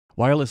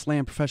Wireless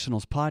LAN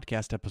Professionals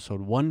Podcast,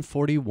 episode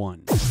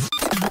 141.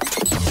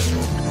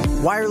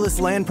 Wireless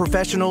LAN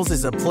Professionals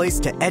is a place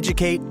to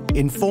educate,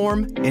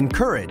 inform,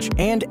 encourage,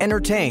 and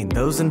entertain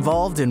those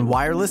involved in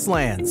wireless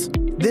LANs.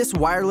 This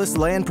Wireless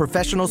LAN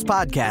Professionals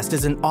podcast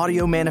is an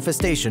audio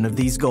manifestation of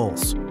these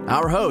goals.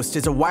 Our host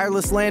is a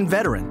wireless LAN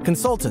veteran,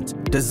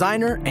 consultant,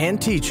 designer, and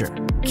teacher,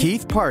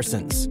 Keith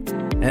Parsons.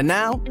 And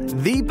now,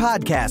 the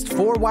podcast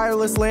for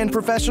wireless LAN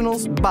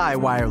professionals by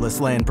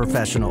wireless LAN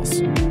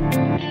professionals.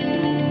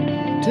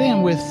 Today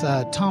I'm with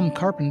Tom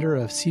Carpenter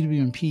of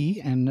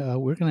CWNP, and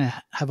we're going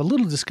to have a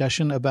little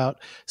discussion about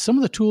some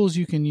of the tools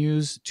you can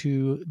use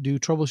to do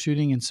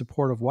troubleshooting and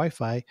support of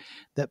Wi-Fi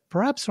that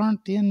perhaps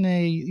aren't in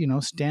a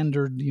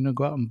standard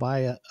go out and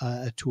buy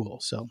a tool.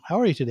 So how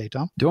are you today,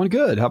 Tom? Doing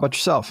good. How about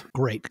yourself?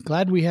 Great.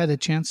 Glad we had a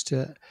chance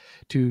to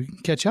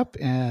catch up,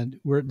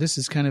 and this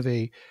is kind of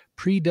a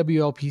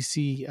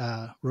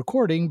pre-WLPC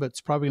recording, but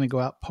it's probably going to go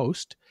out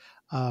post.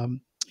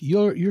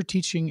 You're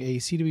teaching a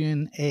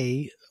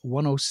CWNA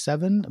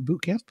 107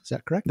 boot camp. Is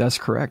that correct? That's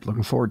correct.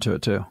 Looking forward to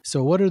it too.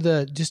 So what are a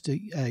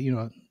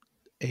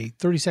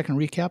 30-second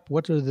recap?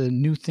 What are the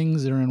new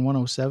things that are in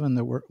 107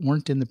 that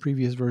weren't in the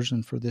previous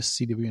version for this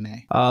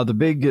CWNA? The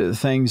big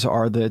things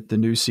are that the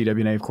new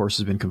CWNA, of course,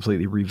 has been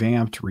completely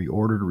revamped,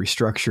 reordered,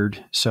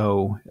 restructured.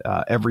 So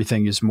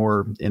everything is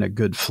more in a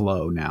good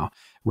flow now.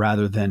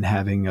 Rather than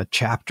having a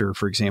chapter,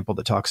 for example,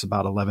 that talks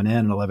about 11N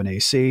and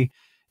 11AC,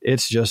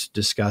 it's just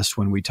discussed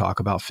when we talk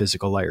about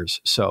physical layers.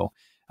 So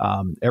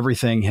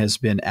everything has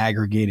been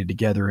aggregated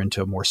together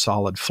into a more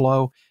solid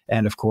flow.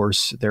 And of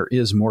course, there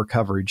is more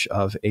coverage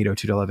of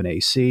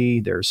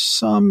 802.11ac. There's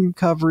some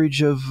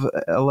coverage of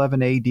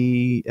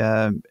 11AD,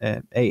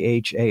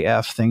 AH,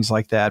 AF, things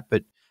like that,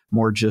 but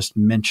more just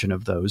mention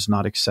of those,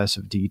 not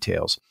excessive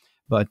details.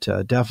 But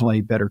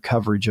definitely better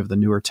coverage of the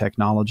newer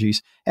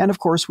technologies. And of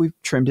course, we've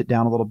trimmed it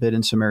down a little bit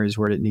in some areas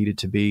where it needed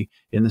to be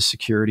in the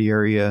security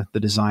area, the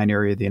design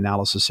area, the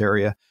analysis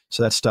area.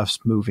 So that stuff's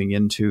moving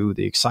into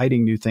the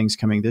exciting new things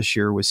coming this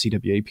year with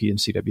CWAP and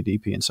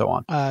CWDP and so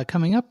on.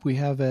 Coming up, we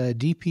have a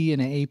DP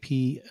and an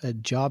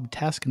AP job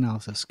task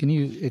analysis. Can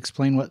you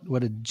explain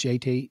what a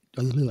JT,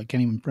 I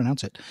can't even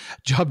pronounce it,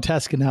 job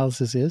task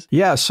analysis is?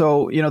 Yeah.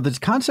 So, the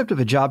concept of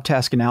a job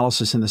task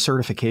analysis in the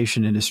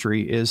certification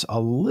industry is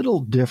a little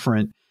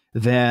different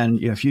than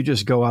if you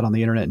just go out on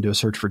the internet and do a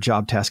search for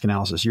job task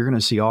analysis. You're going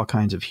to see all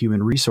kinds of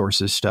human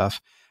resources stuff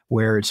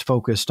where it's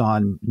focused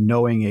on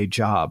knowing a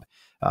job.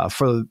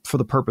 For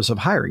the purpose of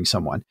hiring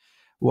someone.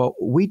 Well,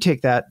 we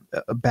take that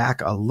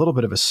back a little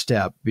bit of a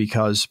step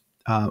because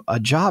a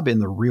job in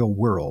the real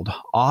world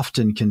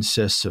often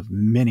consists of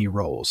many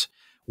roles.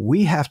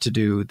 We have to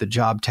do the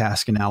job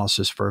task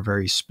analysis for a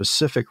very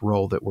specific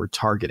role that we're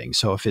targeting.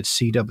 So if it's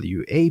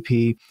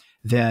CWAP,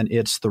 then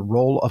it's the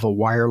role of a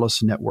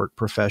wireless network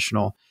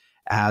professional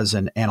as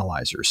an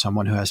analyzer,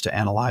 someone who has to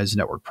analyze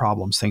network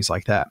problems, things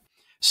like that.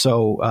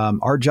 So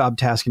our job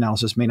task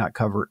analysis may not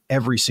cover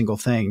every single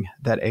thing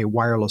that a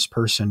wireless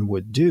person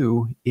would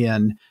do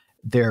in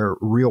their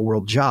real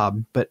world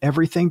job, but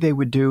everything they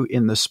would do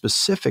in the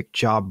specific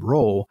job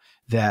role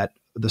that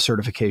the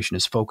certification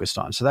is focused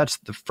on. So that's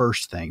the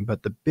first thing.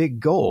 But the big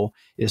goal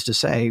is to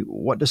say,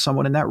 what does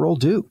someone in that role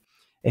do?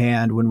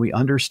 And when we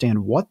understand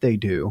what they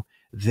do,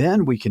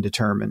 then we can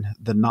determine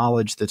the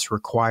knowledge that's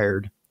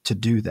required to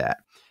do that.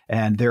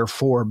 And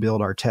therefore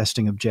build our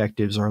testing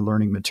objectives, our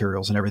learning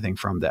materials, and everything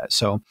from that.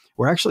 So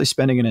we're actually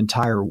spending an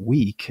entire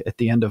week at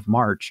the end of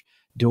March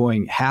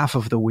doing half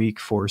of the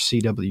week for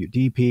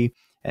CWDP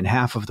and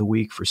half of the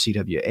week for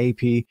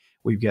CWAP.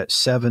 We've got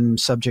 7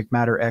 subject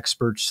matter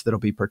experts that'll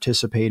be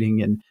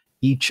participating in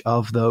each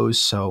of those.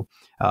 So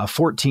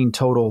 14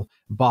 total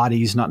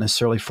bodies, not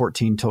necessarily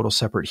 14 total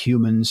separate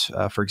humans.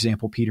 For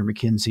example, Peter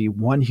McKenzie,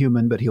 one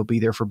human, but he'll be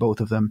there for both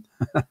of them.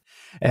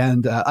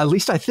 And at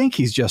least I think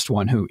he's just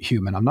one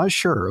human. I'm not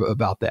sure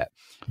about that,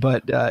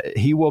 but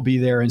he will be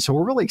there. And so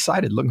we're really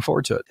excited, looking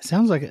forward to it. It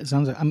sounds like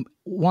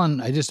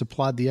I just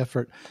applaud the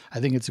effort. I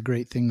think it's a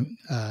great thing.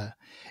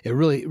 It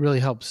really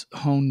helps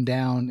hone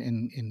down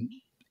and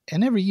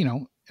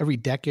every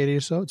decade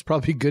or so, it's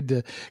probably good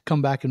to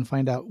come back and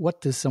find out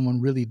what does someone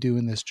really do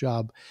in this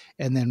job.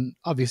 And then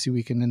obviously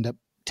we can end up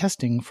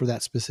testing for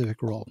that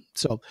specific role.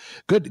 So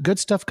good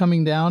stuff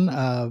coming down,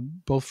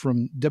 both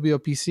from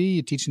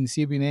WLPC, teaching the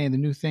CWNA and the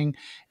new thing,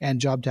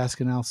 and job task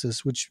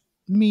analysis, which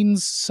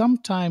means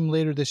sometime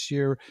later this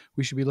year,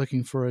 we should be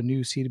looking for a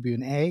new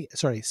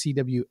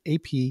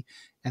CWAP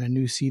and a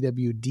new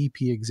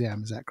CWDP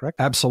exam. Is that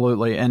correct?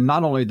 Absolutely. And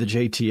not only the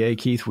JTA,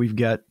 Keith, we've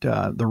got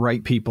the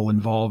right people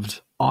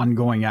involved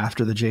ongoing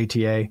after the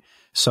JTA.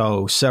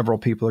 So several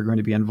people are going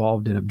to be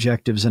involved in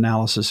objectives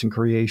analysis and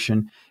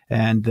creation,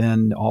 and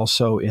then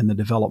also in the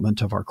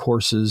development of our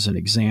courses and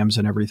exams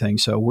and everything.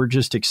 So we're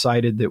just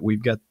excited that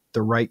we've got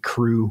the right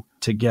crew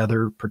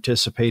together,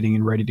 participating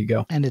and ready to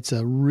go. And it's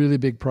a really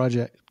big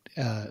project.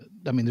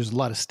 There's a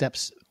lot of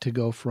steps to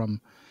go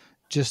from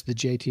just the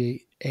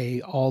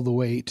JTA all the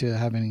way to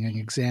having an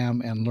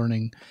exam and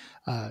learning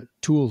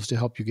tools to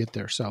help you get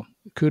there. So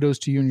kudos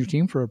to you and your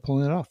team for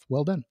pulling it off.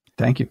 Well done.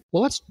 Thank you.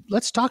 Well,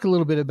 let's talk a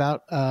little bit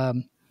about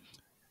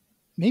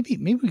maybe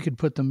we could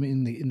put them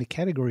in the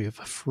category of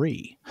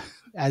free,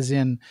 as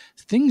in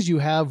things you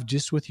have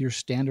just with your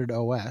standard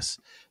OS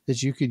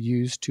that you could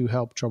use to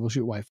help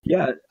troubleshoot Wi-Fi.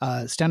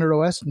 Yeah. Standard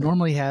OS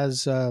normally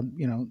has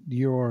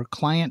your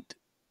client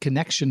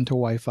connection to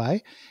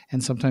Wi-Fi,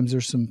 and sometimes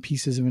there's some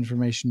pieces of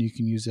information you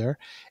can use there.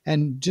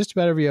 And just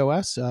about every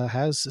OS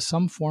has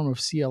some form of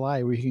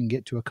CLI where you can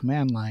get to a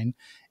command line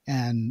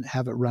and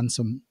have it run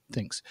some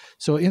things.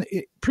 So in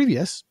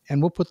previous,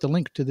 and we'll put the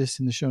link to this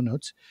in the show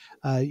notes,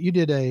 you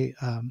did a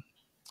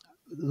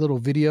little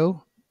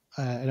video.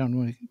 I don't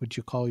know what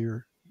you call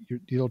your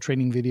little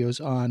training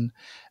videos on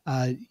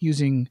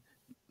using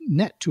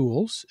net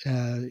tools,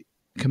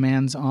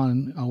 commands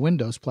on a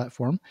Windows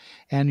platform,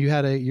 and you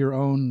had your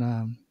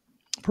own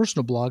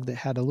personal blog that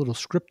had a little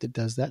script that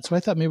does that. So I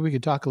thought maybe we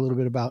could talk a little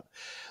bit about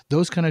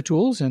those kind of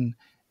tools and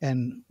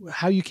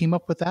how you came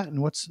up with that,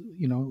 and what's,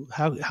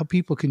 how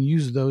people can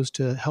use those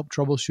to help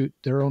troubleshoot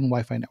their own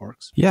Wi-Fi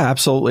networks. Yeah,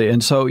 absolutely.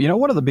 And so,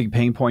 one of the big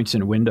pain points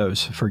in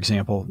Windows, for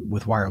example,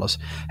 with wireless,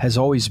 has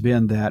always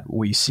been that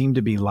we seem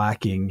to be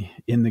lacking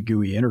in the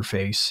GUI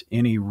interface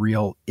any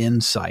real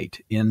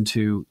insight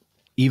into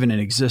even an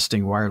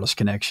existing wireless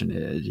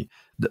connection.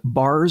 The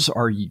bars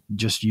are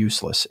just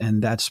useless,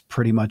 and that's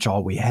pretty much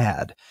all we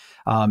had.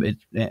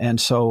 And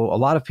so a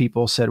lot of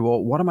people said,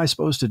 well, what am I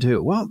supposed to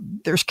do? Well,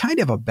 there's kind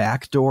of a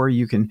back door.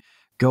 You can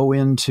go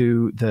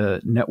into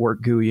the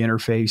network GUI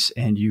interface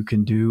and you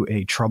can do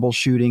a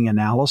troubleshooting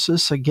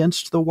analysis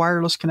against the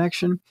wireless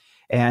connection.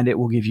 And it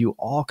will give you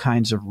all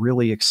kinds of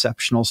really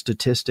exceptional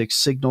statistics,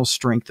 signal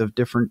strength of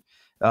different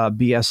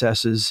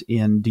BSSs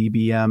in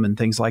DBM and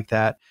things like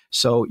that.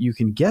 So you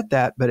can get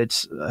that, but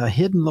it's a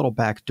hidden little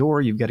back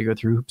door. You've got to go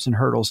through hoops and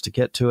hurdles to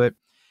get to it.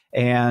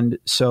 And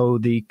so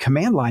the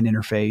command line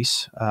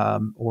interface,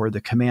 or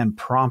the command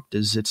prompt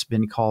as it's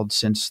been called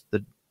since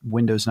the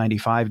Windows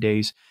 95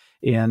 days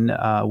in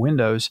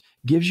Windows,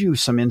 gives you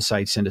some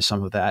insights into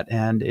some of that.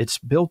 And it's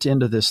built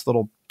into this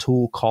little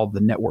tool called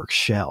the network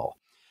shell.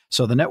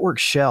 So the network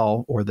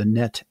shell, or the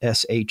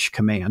netsh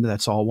command,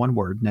 that's all one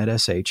word,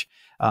 netsh,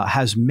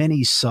 has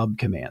many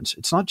sub-commands.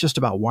 It's not just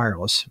about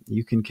wireless.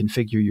 You can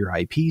configure your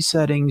IP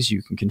settings,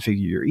 you can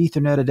configure your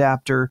Ethernet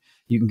adapter,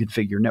 you can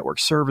configure network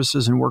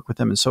services and work with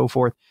them and so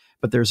forth.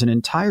 But there's an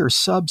entire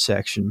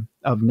subsection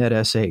of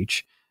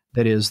netsh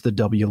that is the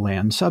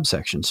WLAN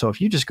subsection. So if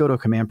you just go to a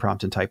command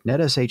prompt and type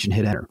netsh and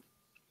hit enter,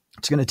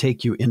 it's going to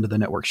take you into the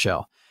network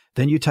shell.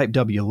 Then you type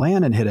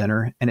WLAN and hit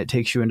enter, and it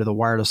takes you into the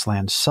wireless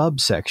LAN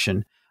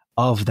subsection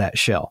of that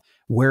shell,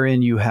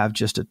 wherein you have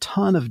just a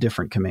ton of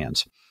different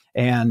commands.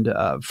 And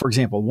for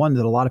example, one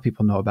that a lot of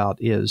people know about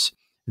is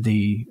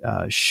the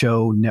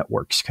show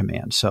networks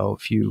command. So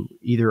if you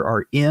either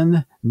are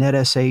in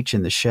netsh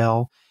in the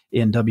shell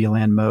in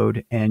WLAN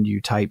mode and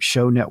you type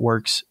show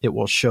networks, it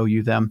will show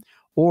you them.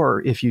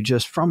 Or if you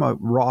just from a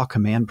raw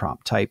command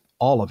prompt type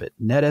all of it,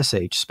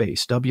 netsh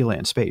space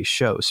WLAN space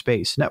show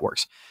space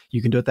networks,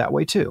 you can do it that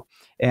way too.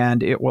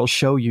 And it will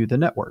show you the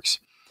networks.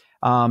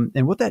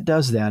 And what that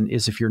does then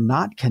is if you're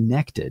not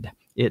connected,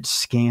 it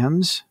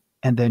scans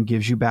and then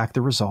gives you back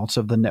the results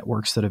of the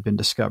networks that have been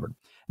discovered.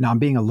 Now, I'm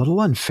being a little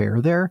unfair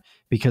there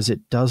because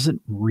it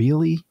doesn't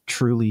really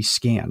truly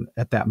scan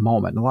at that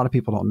moment. And a lot of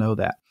people don't know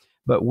that.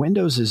 But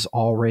Windows is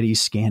already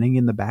scanning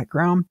in the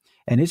background,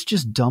 and it's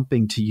just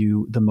dumping to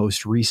you the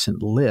most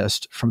recent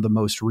list from the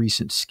most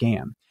recent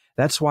scan.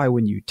 That's why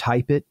when you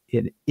type it,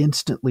 it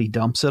instantly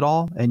dumps it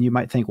all. And you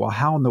might think, well,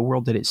 how in the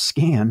world did it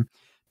scan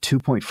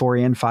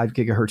 2.4 and 5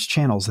 gigahertz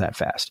channels that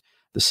fast?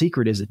 The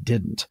secret is it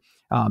didn't.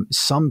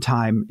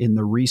 Sometime in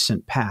the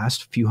recent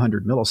past, a few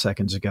hundred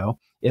milliseconds ago,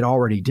 it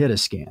already did a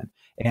scan,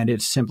 and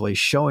it's simply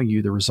showing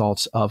you the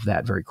results of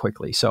that very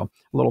quickly. So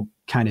a little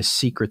kind of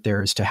secret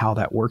there as to how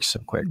that works so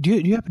quick. Do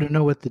you happen to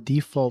know what the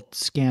default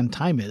scan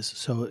time is?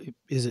 So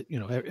is it,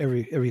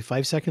 every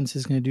 5 seconds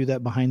is going to do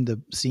that behind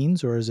the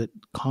scenes, or is it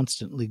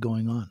constantly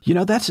going on?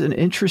 That's an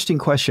interesting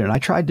question. And I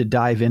tried to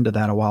dive into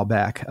that a while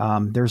back.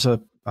 There's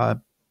a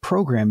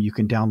program you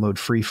can download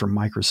free from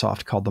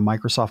Microsoft called the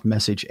Microsoft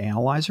Message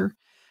Analyzer.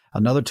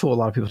 Another tool a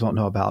lot of people don't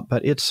know about,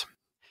 but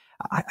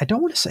I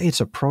don't want to say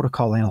it's a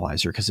protocol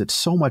analyzer because it's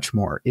so much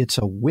more. It's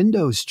a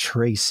Windows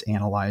trace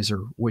analyzer,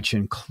 which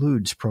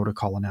includes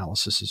protocol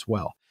analysis as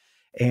well.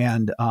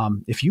 And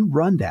if you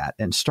run that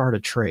and start a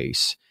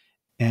trace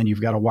and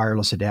you've got a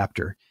wireless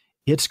adapter,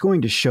 it's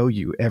going to show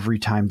you every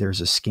time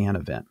there's a scan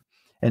event.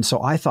 And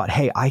so I thought,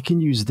 hey, I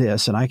can use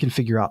this and I can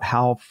figure out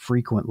how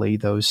frequently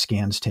those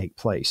scans take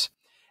place.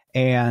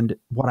 And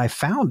what I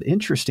found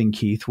interesting,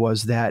 Keith,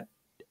 was that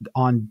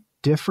on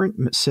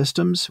different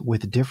systems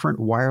with different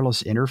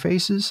wireless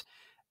interfaces,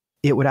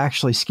 it would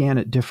actually scan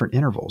at different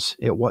intervals.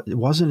 It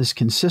wasn't as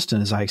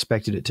consistent as I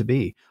expected it to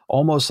be,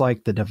 almost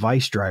like the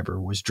device driver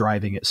was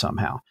driving it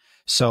somehow.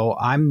 So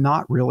I'm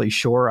not really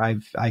sure.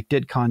 I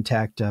did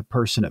contact a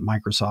person at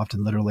Microsoft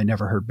and literally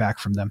never heard back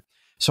from them.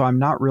 So I'm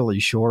not really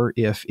sure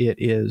if it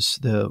is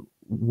the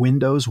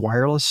Windows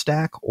wireless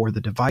stack or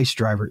the device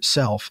driver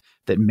itself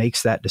that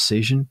makes that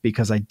decision,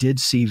 because I did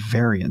see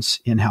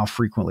variance in how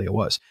frequently it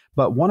was.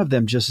 But one of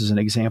them, just as an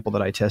example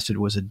that I tested,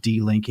 was a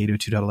D-Link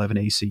 802.11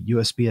 AC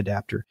USB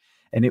adapter.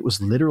 And it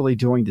was literally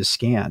doing the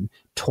scan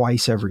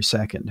twice every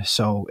second.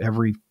 So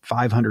every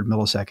 500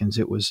 milliseconds,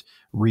 it was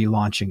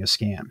relaunching a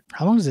scan.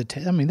 How long does it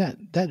take? I mean,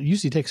 that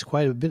usually takes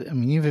quite a bit. I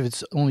mean, even if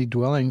it's only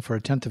dwelling for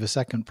 1/10 of a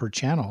second per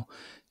channel,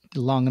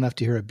 long enough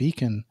to hear a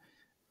beacon,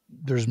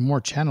 there's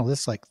more channel.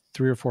 That's like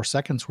 3 or 4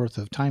 seconds worth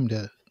of time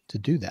to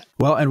do that.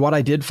 Well, and what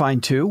I did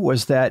find too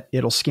was that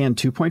it'll scan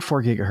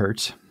 2.4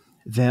 gigahertz.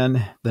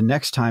 Then the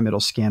next time it'll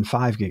scan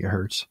 5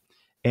 gigahertz.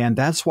 And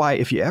that's why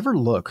if you ever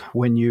look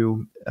when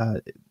you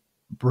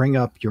bring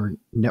up your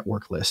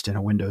network list in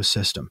a Windows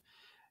system,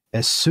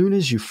 as soon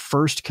as you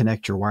first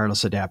connect your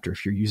wireless adapter,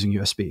 if you're using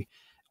USB,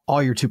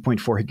 all your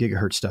 2.4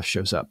 gigahertz stuff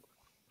shows up.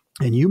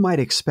 And you might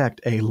expect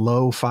a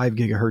low 5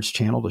 gigahertz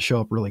channel to show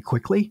up really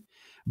quickly.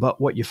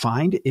 But what you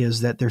find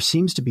is that there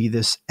seems to be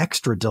this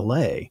extra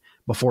delay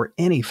before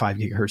any 5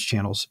 gigahertz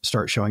channels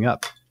start showing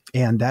up.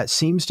 And that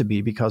seems to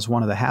be because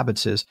one of the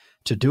habits is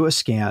to do a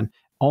scan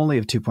only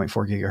of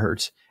 2.4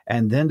 gigahertz,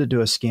 and then to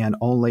do a scan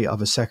only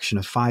of a section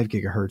of 5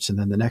 gigahertz, and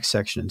then the next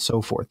section, and so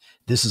forth.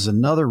 This is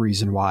another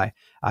reason why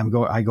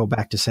I go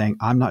back to saying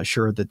I'm not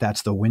sure that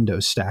that's the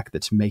Windows stack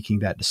that's making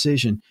that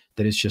decision,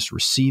 that it's just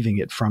receiving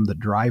it from the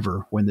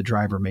driver when the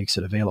driver makes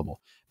it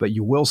available. But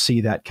you will see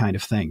that kind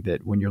of thing,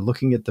 that when you're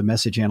looking at the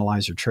message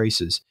analyzer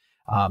traces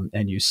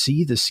and you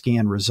see the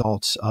scan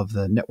results of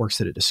the networks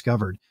that it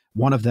discovered,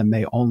 one of them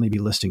may only be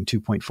listing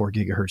 2.4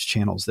 gigahertz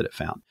channels that it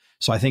found.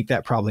 So I think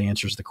that probably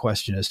answers the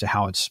question as to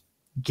how it's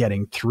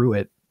getting through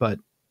it, but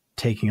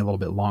taking a little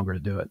bit longer to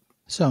do it.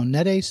 So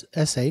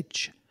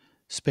NetSH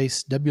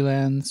space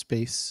WLAN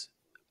space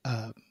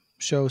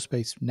show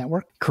space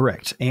network?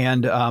 Correct.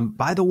 And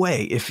by the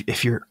way,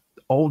 if you're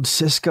old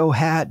Cisco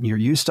hat and you're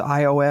used to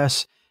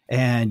iOS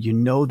and you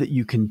know that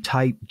you can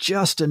type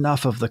just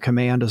enough of the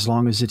command as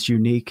long as it's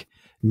unique,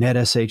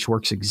 NetSH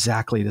works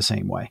exactly the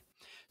same way.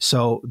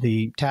 So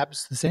the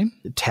tabs the same?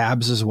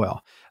 Tabs as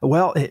well.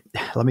 Well,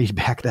 let me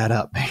back that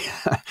up.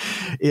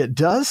 It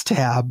does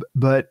tab,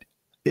 but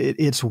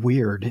it's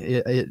weird.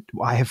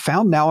 I have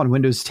found now on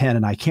Windows 10,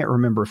 and I can't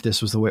remember if this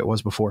was the way it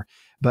was before,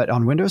 but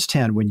on Windows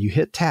 10, when you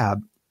hit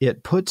tab,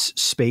 it puts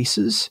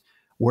spaces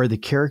where the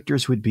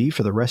characters would be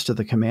for the rest of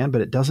the command,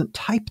 but it doesn't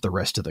type the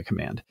rest of the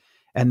command.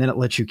 And then it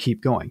lets you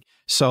keep going.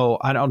 So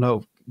I don't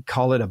know,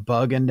 call it a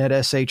bug in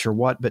NetSH or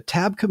what, but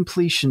tab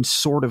completion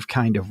sort of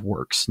kind of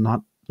works,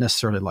 not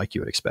necessarily like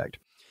you would expect.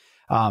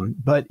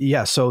 But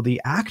yeah, so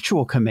the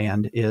actual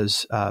command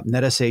is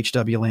NetSH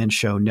WLAN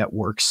show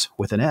networks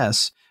with an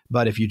S.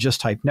 But if you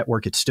just type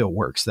network, it still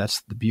works.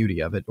 That's the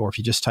beauty of it. Or if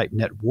you just type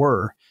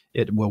networ,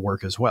 it will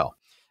work as well.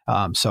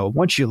 So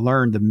once you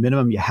learn the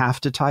minimum you have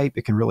to type,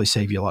 it can really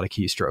save you a lot of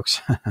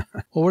keystrokes.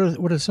 Well,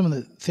 what are some of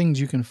the things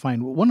you can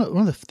find? One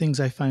of the things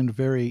I find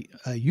very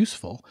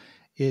useful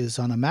is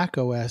on a Mac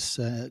OS,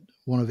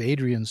 one of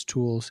Adrian's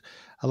tools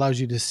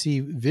allows you to see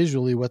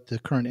visually what the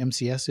current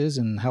MCS is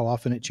and how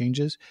often it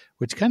changes,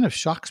 which kind of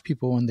shocks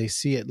people when they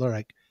see it. They're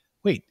like,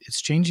 wait, it's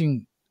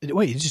changing.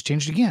 Wait, it just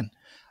changed again.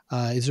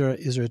 Is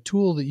there a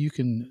tool that you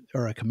can,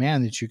 or a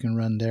command that you can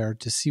run there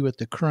to see what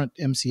the current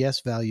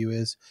MCS value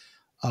is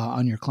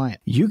on your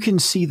client? You can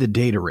see the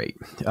data rate.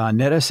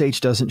 NetSH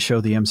doesn't show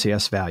the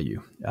MCS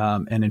value.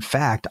 And in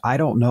fact, I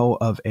don't know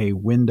of a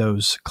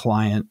Windows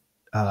client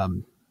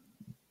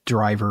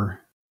driver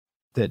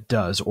that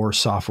does, or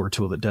software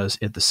tool that does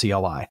at the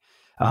CLI.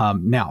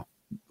 Now,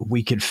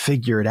 we could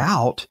figure it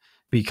out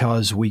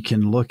because we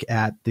can look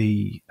at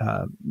the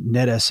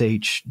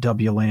NetSH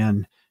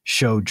WLAN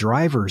show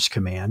drivers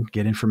command,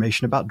 get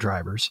information about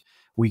drivers.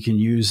 We can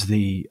use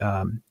the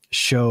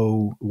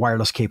show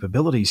wireless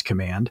capabilities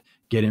command,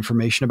 get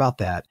information about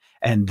that,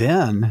 and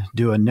then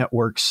do a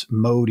networks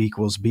mode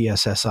equals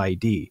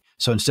BSSID.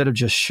 So instead of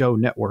just show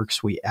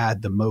networks, we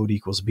add the mode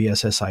equals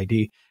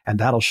BSSID, and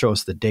that'll show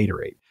us the data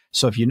rate.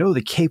 So if you know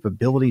the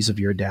capabilities of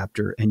your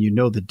adapter and you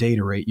know the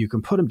data rate, you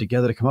can put them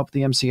together to come up with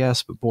the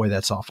MCS, but boy,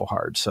 that's awful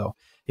hard. So,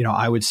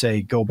 I would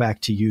say go back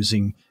to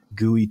using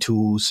GUI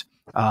tools,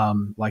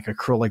 like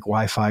Acrylic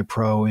Wi-Fi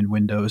Pro in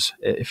Windows,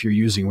 if you're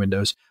using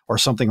Windows, or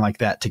something like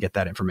that to get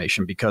that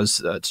information,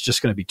 because it's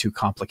just going to be too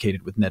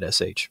complicated with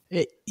NetSH.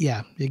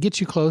 It gets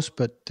you close,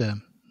 but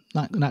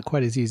not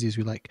quite as easy as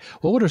we like.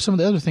 Well, what are some of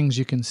the other things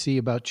you can see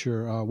about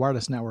your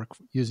wireless network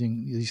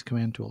using these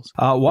command tools?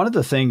 One of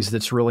the things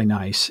that's really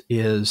nice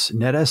is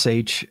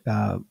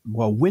NetSH.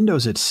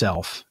 Windows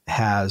itself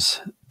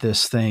has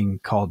this thing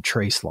called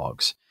trace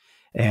logs.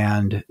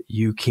 And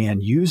you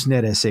can use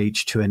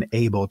NetSH to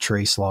enable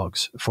trace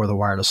logs for the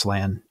wireless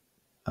LAN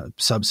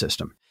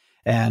subsystem.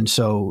 And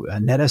so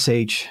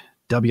NetSH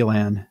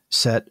WLAN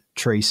set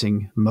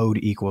tracing mode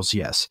equals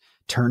yes,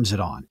 turns it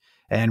on.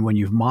 And when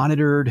you've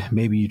monitored,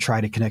 maybe you try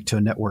to connect to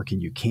a network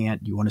and you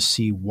can't, you want to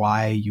see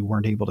why you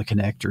weren't able to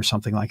connect or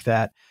something like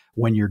that.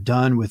 When you're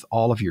done with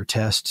all of your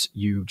tests,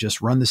 you just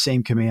run the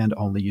same command,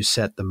 only you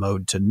set the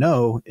mode to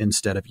no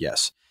instead of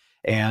yes.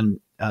 And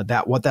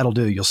what that'll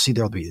do, you'll see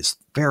there'll be this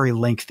very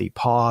lengthy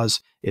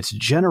pause. It's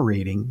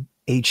generating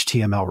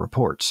HTML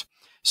reports.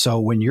 So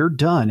when you're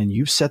done and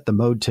you've set the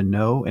mode to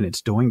no and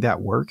it's doing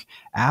that work,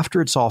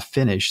 after it's all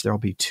finished, there'll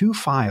be two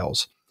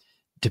files.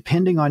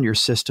 Depending on your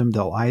system,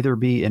 they'll either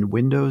be in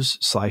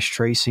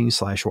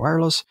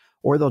Windows/tracing/wireless,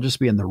 or they'll just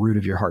be in the root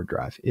of your hard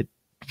drive. It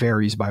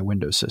varies by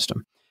Windows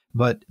system.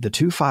 But the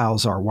two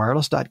files are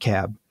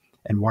wireless.cab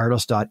and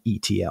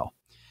wireless.etl.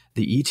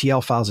 The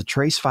ETL file is a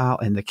trace file,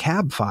 and the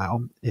cab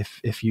file,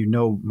 if you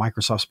know,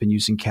 Microsoft's been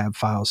using cab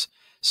files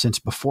since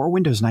before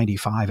Windows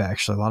 95,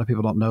 actually. A lot of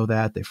people don't know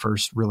that. They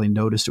first really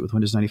noticed it with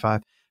Windows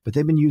 95, but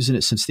they've been using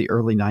it since the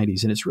early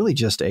 90s, and it's really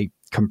just a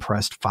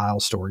compressed file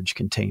storage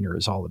container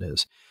is all it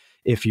is.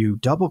 If you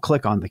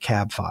double-click on the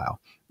cab file,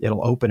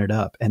 it'll open it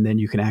up, and then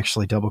you can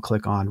actually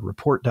double-click on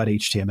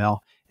report.html,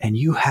 and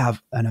you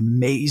have an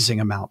amazing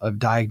amount of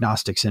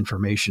diagnostics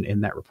information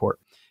in that report.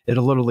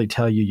 It'll literally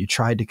tell you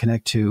tried to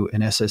connect to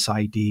an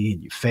SSID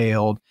and you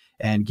failed,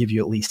 and give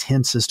you at least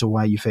hints as to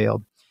why you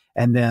failed.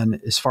 And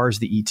then as far as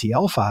the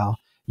ETL file,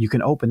 you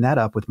can open that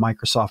up with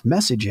Microsoft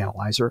Message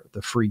Analyzer,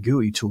 the free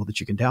GUI tool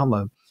that you can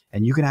download,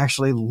 and you can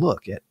actually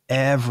look at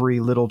every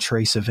little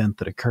trace event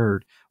that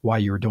occurred while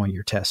you were doing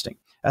your testing.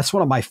 That's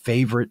one of my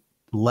favorite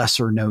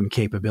lesser known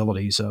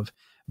capabilities of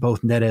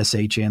both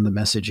NetSH and the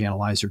Message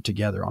Analyzer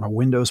together. On a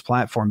Windows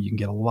platform, you can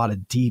get a lot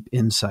of deep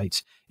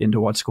insights into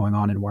what's going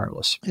on in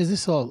wireless. Is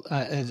this all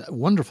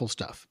wonderful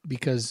stuff?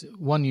 Because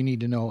one, you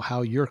need to know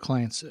how your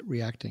client's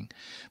reacting,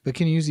 but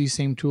can you use these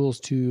same tools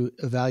to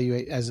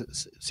evaluate,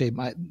 as say,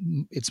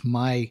 it's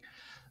my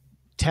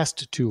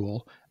test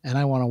tool, and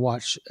I want to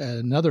watch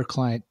another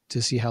client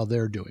to see how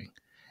they're doing?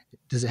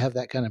 Does it have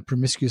that kind of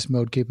promiscuous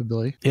mode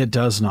capability? It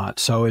does not.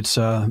 So it's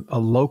a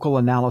local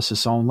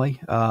analysis only.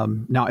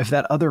 Now, if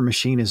that other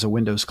machine is a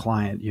Windows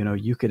client,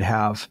 you could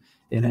have,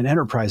 in an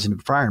enterprise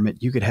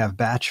environment, you could have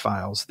batch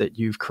files that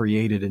you've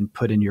created and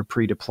put in your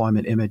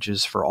pre-deployment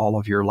images for all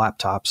of your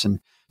laptops and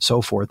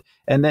so forth.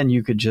 And then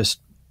you could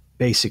just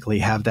basically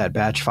have that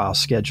batch file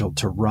scheduled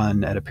to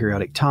run at a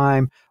periodic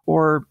time,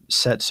 or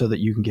set so that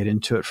you can get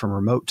into it from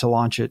remote to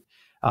launch it.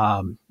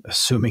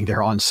 Assuming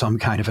they're on some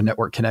kind of a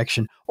network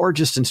connection, or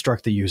just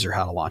instruct the user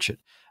how to launch it.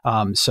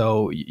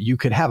 So you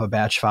could have a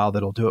batch file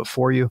that'll do it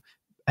for you.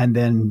 And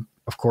then,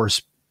 of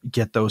course,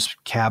 get those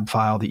cab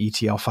file, the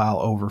ETL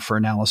file over for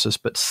analysis.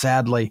 But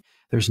sadly,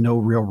 there's no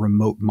real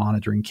remote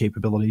monitoring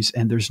capabilities,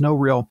 and there's no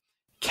real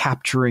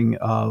capturing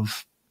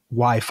of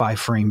Wi-Fi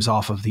frames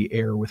off of the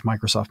air with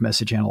Microsoft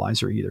Message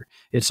Analyzer either.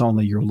 It's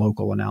only your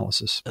local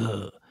analysis.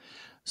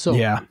 So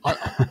yeah.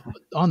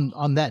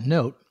 on that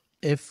note,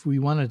 if we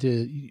wanted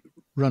to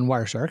run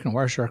Wireshark, and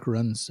Wireshark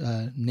runs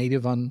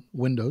native on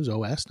Windows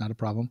OS, not a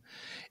problem,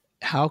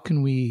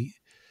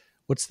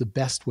 what's the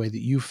best way that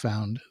you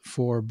found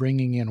for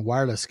bringing in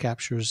wireless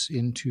captures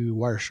into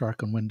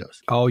Wireshark on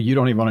Windows? Oh, you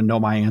don't even want to know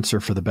my answer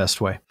for the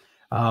best way.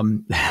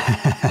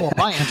 Well,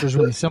 my answer is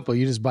really simple.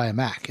 You just buy a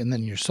Mac and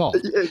then you're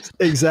solved.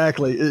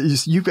 Exactly.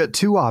 You've got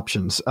two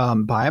options.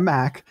 Buy a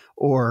Mac,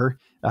 or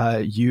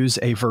use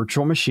a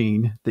virtual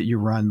machine that you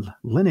run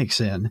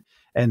Linux in,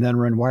 and then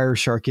run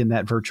Wireshark in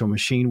that virtual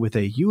machine with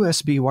a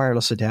USB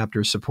wireless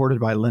adapter supported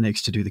by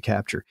Linux to do the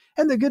capture.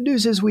 And the good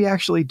news is we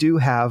actually do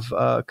have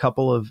a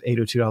couple of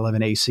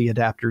 802.11ac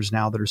adapters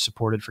now that are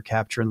supported for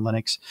capture in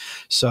Linux.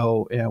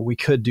 So we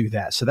could do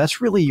that. So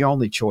that's really your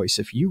only choice.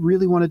 If you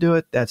really want to do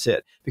it, that's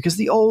it. Because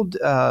the old,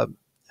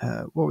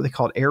 what were they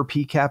called? Air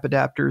PCAP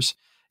adapters,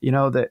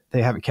 that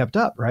they haven't kept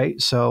up,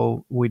 right?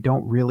 So we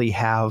don't really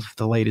have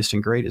the latest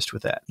and greatest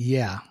with that.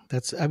 Yeah,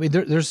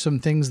 there's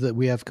some things that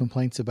we have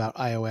complaints about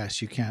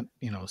iOS. You can't,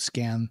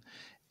 scan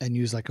and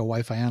use like a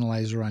Wi-Fi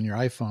analyzer on your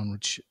iPhone,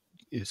 which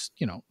is,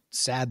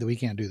 sad that we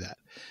can't do that.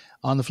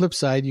 On the flip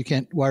side, you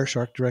can't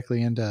Wireshark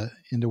directly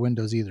into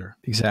Windows either.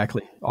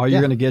 Exactly. All you're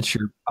going to get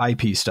your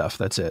IP stuff.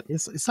 That's it.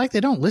 It's like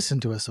they don't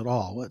listen to us at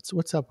all.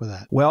 What's up with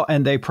that? Well,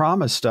 and they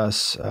promised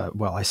us,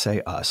 I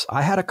say us.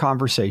 I had a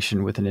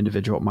conversation with an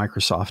individual at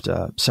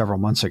Microsoft several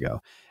months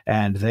ago,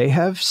 and they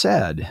have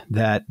said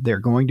that they're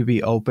going to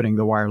be opening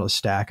the wireless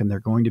stack, and they're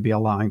going to be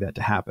allowing that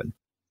to happen.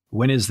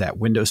 When is that?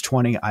 Windows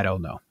 20? I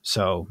don't know.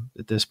 So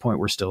at this point,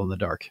 we're still in the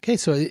dark. Okay.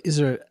 So is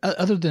there,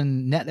 other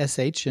than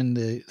NetSH and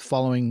the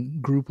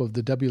following group of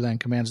the WLAN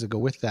commands that go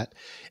with that,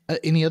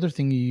 any other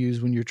thing you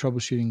use when you're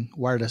troubleshooting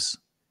wireless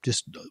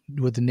just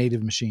with the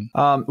native machine?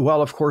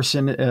 Well, of course,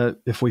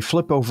 if we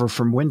flip over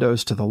from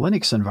Windows to the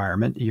Linux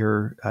environment,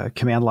 your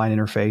command line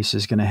interface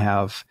is going to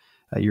have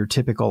your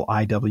typical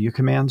IW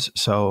commands.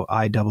 So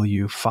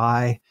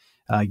IW-FI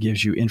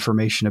gives you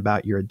information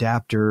about your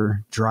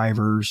adapter,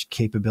 drivers,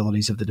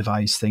 capabilities of the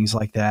device, things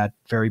like that.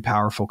 Very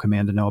powerful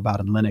command to know about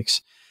in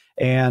Linux.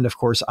 And of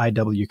course,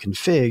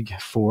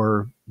 IW-config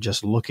for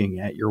just looking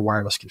at your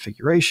wireless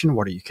configuration.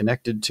 What are you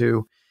connected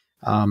to?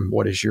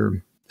 What is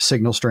your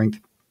signal strength?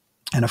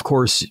 And of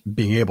course,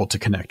 being able to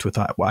connect with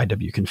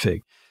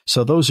IW-config.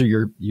 So those are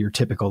your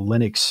typical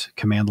Linux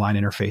command line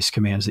interface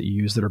commands that you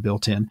use that are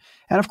built in.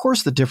 And of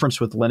course, the difference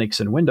with Linux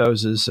and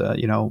Windows is,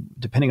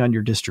 depending on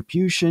your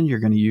distribution, you're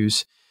going to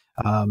use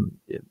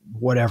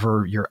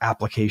whatever your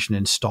application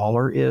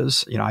installer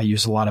is. I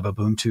use a lot of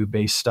Ubuntu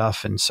based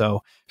stuff. And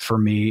so for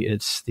me,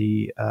 it's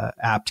the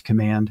apt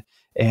command,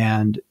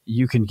 and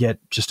you can get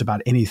just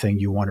about anything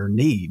you want or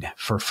need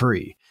for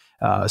free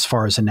as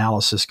far as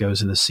analysis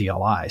goes in the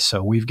CLI.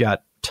 So we've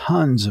got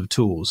tons of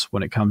tools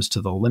when it comes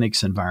to the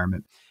Linux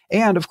environment.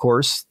 And of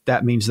course,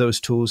 that means those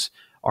tools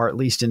are at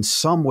least in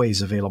some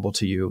ways available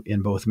to you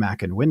in both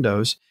Mac and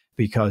Windows,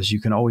 because you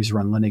can always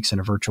run Linux in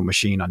a virtual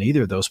machine on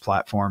either of those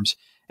platforms.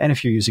 And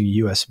if you're using a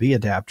USB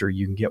adapter,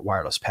 you can get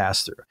wireless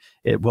pass-through.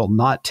 It will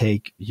not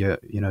take your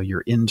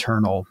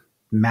internal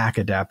Mac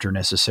adapter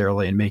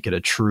necessarily and make it a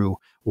true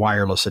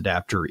wireless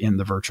adapter in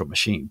the virtual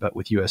machine. But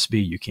with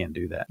USB, you can't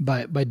do that.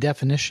 By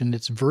definition,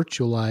 it's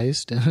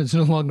virtualized, and it's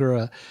no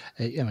longer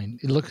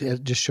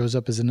it just shows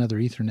up as another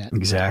Ethernet.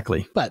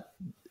 Exactly. But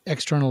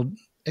external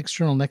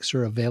NICs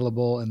are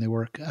available, and they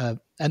work.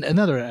 And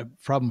another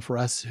problem for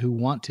us who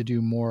want to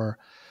do more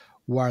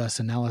wireless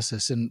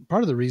analysis, and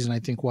part of the reason I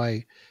think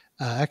why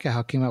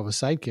Ekahau came out with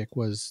Sidekick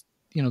was,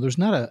 there's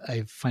not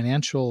a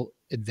financial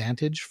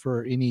advantage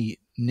for any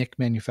NIC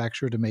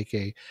manufacturer to make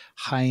a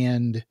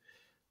high-end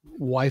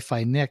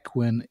Wi-Fi NIC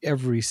when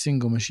every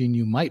single machine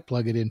you might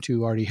plug it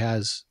into already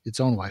has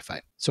its own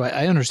Wi-Fi. So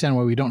I understand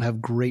why we don't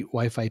have great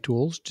Wi-Fi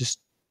tools. Just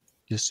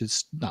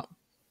it's not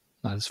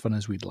as fun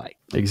as we'd like.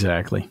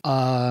 Exactly.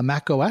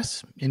 Mac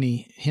OS,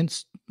 any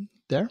hints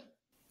there?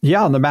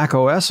 Yeah, on the Mac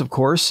OS, of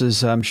course,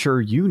 as I'm sure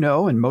you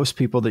know, and most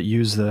people that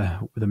use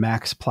the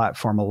Mac's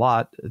platform a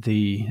lot,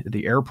 the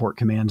airport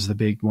command's the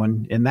big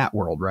one in that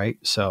world, right?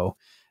 So,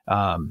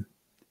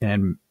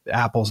 and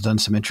Apple's done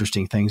some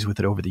interesting things with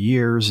it over the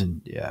years,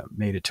 and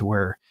made it to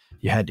where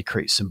you had to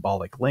create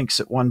symbolic links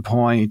at one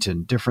point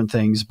and different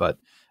things. But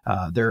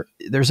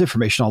there's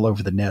information all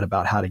over the net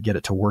about how to get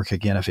it to work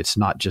again if it's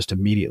not just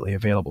immediately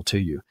available to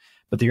you.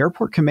 But the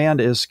airport command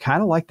is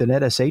kind of like the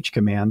NetSH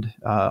command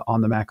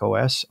on the Mac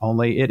OS,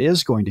 only it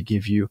is going to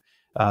give you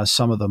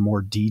some of the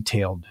more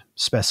detailed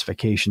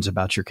specifications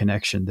about your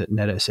connection that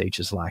NetSH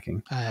is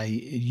lacking. I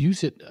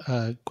use it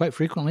quite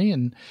frequently,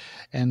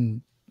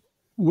 and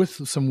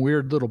with some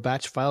weird little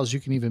batch files, you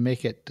can even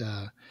make it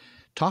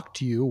talk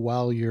to you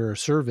while you're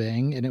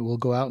surveying, and it will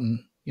go out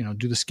and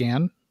do the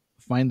scan,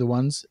 find the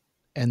ones,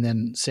 and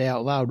then say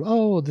out loud,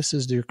 "Oh, this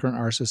is your current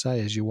RSSI,"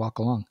 as you walk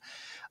along.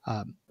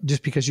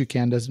 Just because you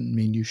can doesn't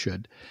mean you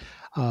should.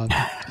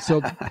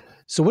 So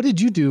what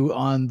did you do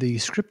on the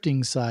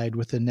scripting side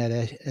with the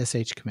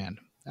NetSH command?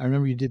 I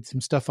remember you did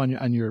some stuff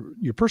on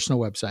your personal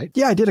website.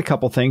 Yeah, I did a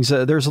couple things.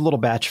 There's a little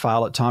batch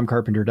file at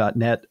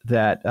tomcarpenter.net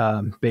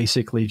that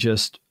basically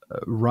just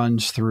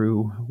runs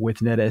through with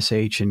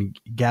NetSH and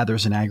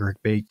gathers and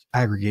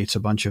aggregates a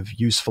bunch of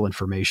useful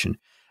information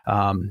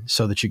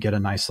so that you get a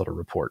nice little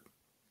report.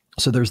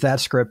 So there's that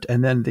script.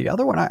 And then the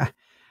other one,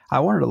 I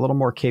wanted a little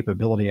more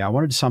capability. I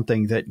wanted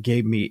something that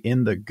gave me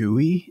in the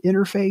GUI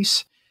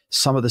interface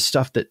some of the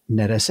stuff that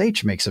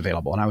NetSH makes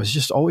available. And I was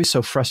just always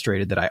so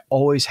frustrated that I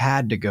always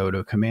had to go to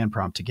a command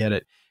prompt to get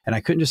it. And I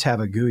couldn't just have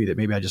a GUI that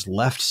maybe I just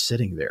left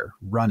sitting there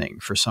running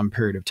for some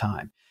period of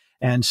time.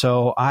 And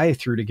so I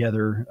threw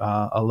together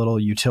a little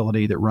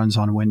utility that runs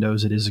on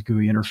Windows. It is a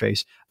GUI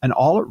interface. And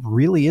all it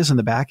really is in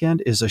the back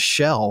end is a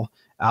shell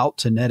out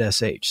to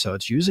NetSH. So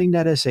it's using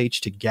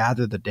NetSH to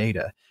gather the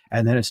data,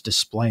 and then it's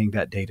displaying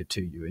that data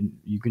to you. And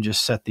you can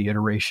just set the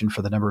iteration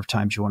for the number of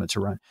times you want it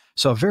to run.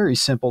 So a very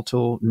simple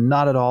tool,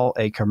 not at all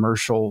a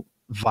commercial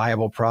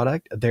viable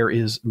product. There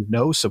is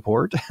no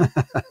support,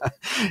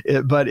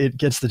 but it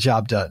gets the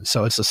job done.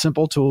 So it's a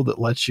simple tool that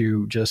lets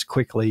you just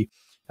quickly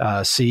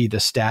see the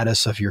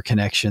status of your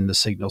connection, the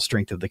signal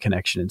strength of the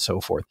connection, and so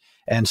forth.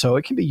 And so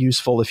it can be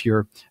useful if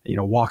you're,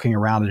 walking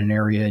around in an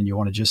area and you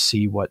want to just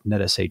see what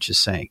NetSH is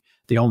saying.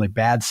 The only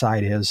bad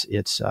side is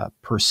it's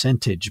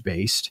percentage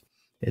based.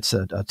 It's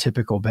a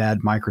typical bad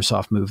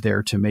Microsoft move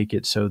there to make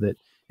it so that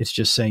it's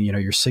just saying,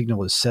 your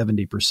signal is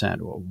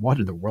 70%. Well, what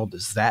in the world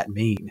does that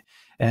mean?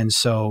 And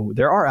so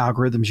there are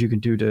algorithms you can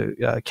do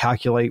to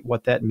calculate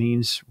what that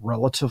means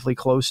relatively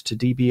close to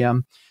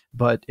dBm,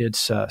 but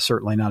it's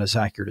certainly not as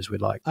accurate as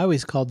we'd like. I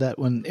always called that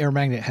when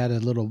AirMagnet had a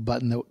little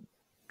button that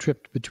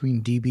tripped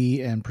between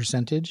dB and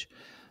percentage.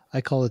 I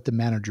call it the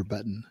manager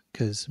button,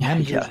 because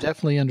managers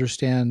definitely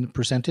understand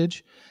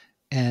percentage,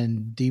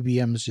 and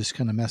DBMs just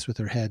kind of mess with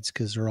their heads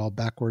because they're all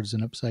backwards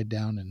and upside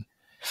down. And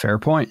fair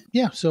point.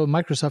 Yeah, so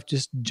Microsoft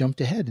just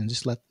jumped ahead and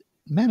just let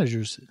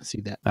managers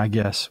see that. I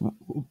guess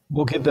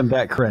we'll give them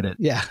that credit.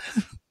 Yeah.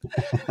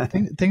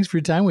 Thanks for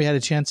your time. We had a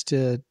chance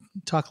to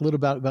talk a little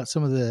about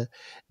some of the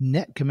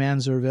net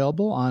commands that are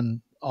available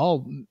on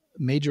all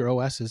major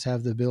OSs.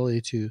 Have the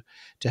ability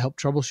to help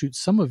troubleshoot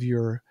some of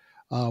your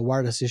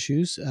wireless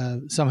issues.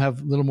 Some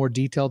have a little more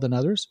detail than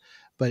others,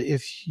 but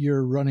if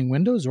you're running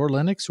Windows or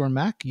Linux or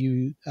Mac,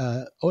 you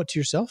owe it to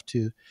yourself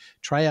to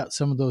try out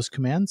some of those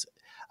commands.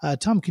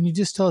 Tom, can you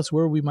just tell us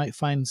where we might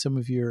find some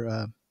of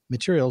your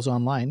materials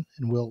online,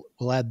 and we'll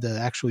add the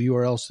actual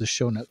URLs to the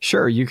show notes.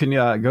 Sure. You can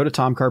go to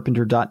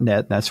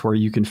tomcarpenter.net. That's where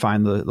you can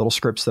find the little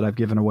scripts that I've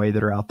given away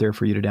that are out there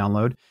for you to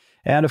download.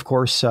 And of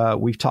course,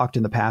 we've talked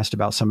in the past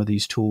about some of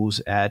these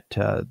tools at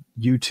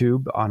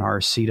YouTube on our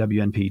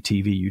CWNP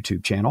TV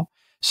YouTube channel.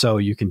 So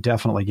you can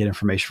definitely get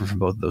information from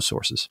both of those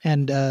sources.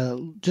 And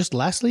just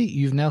lastly,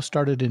 you've now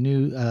started a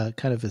new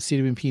kind of a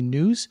CWNP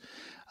news.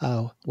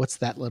 What's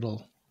that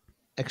little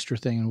extra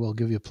thing? And we'll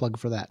give you a plug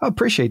for that. I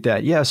appreciate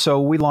that. Yeah.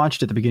 So we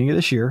launched at the beginning of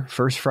this year,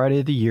 first Friday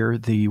of the year,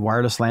 the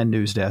Wireless LAN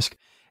News Desk.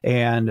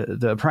 And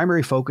the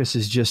primary focus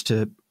is just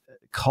to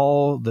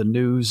call the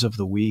news of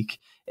the week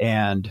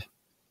and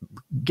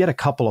get a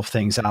couple of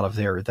things out of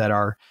there that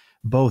are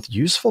both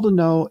useful to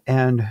know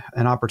and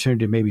an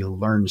opportunity to maybe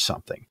learn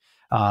something.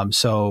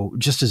 So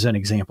just as an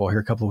example, here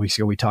a couple of weeks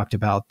ago, we talked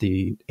about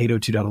the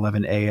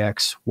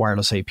 802.11ax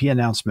wireless AP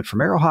announcement from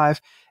Aerohive.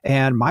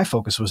 And my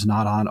focus was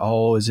not on,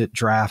 is it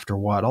draft or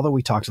what? Although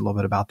we talked a little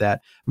bit about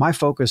that. My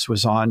focus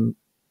was on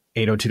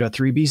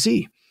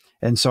 802.3bz.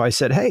 And so I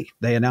said, hey,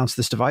 they announced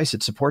this device.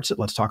 It supports it.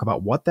 Let's talk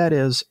about what that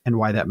is and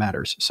why that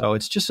matters. So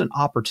it's just an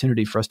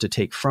opportunity for us to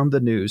take from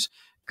the news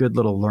good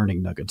little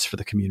learning nuggets for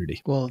the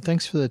community. Well,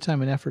 thanks for the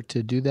time and effort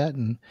to do that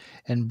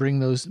and bring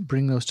those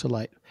to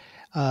light.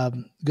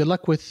 Good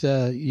luck with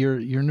your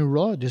new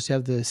role. Just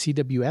have the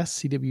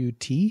CWS,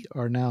 CWT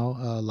are now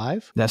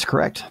live. That's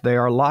correct. They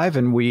are live,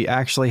 and we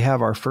actually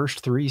have our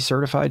first 3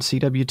 certified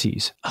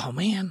CWTs. Oh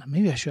man,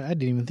 maybe I should. I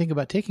didn't even think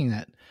about taking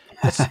that.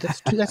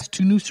 That's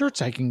 2 new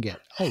certs I can get.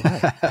 Oh,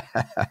 right.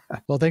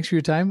 Well, thanks for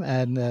your time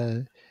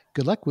and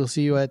good luck. We'll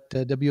see you at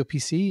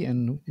WPC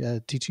and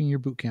teaching your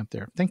boot camp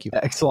there. Thank you.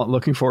 Excellent.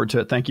 Looking forward to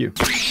it. Thank you.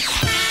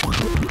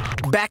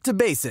 Back to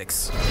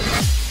basics.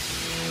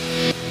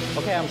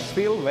 Okay, I'm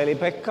still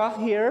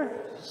Veli-Pekka here.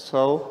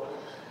 So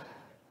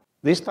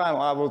this time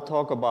I will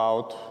talk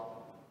about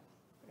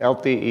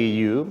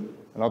LTE-U,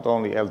 not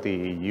only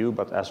LTE-U,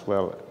 but as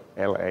well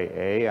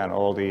LAA and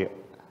all the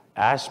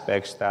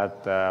aspects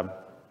that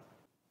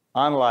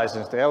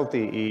unlicensed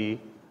LTE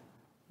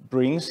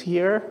brings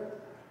here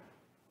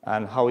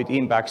and how it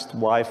impacts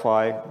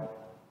Wi-Fi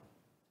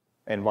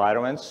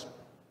environments.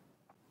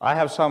 I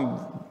have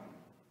some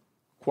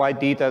quite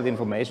detailed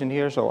information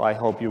here, so I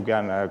hope you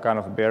can kind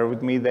of bear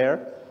with me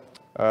there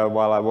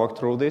while I walk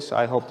through this.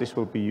 I hope this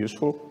will be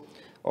useful.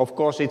 Of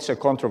course, it's a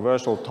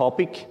controversial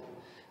topic,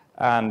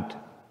 and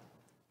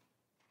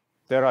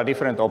there are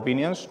different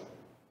opinions.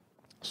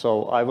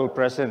 So I will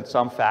present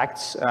some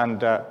facts,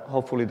 and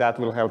hopefully that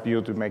will help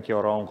you to make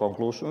your own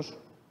conclusions.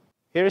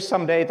 Here is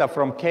some data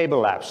from Cable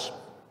Labs.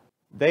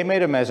 They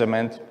made a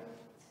measurement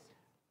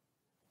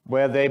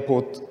where they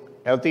put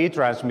LTE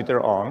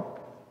transmitter on,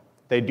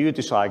 they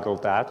duty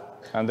cycled that,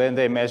 and then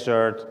they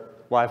measured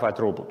Wi-Fi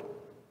throughput.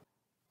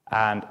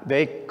 And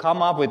they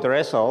come up with the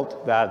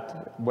result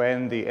that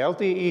when the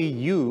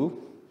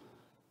LTE-U,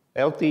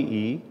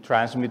 LTE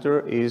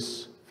transmitter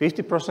is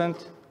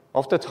 50%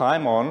 of the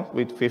time on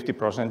with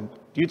 50%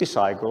 duty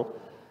cycle,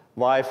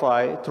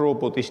 Wi-Fi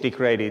throughput is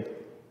degraded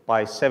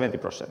by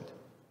 70%.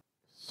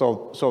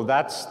 So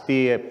that's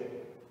the,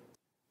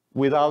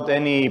 without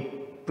any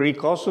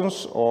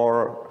precautions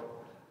or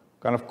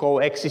kind of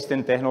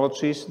coexistent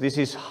technologies, this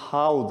is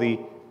how the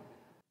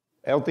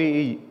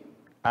LTE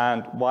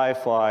and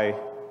Wi-Fi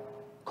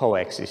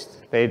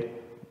coexist. They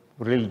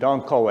really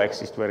don't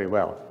coexist very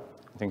well.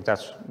 I think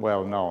that's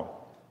well known.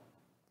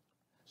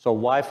 So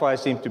Wi-Fi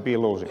seems to be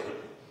losing.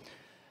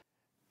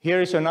 Here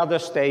is another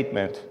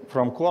statement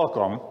from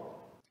Qualcomm.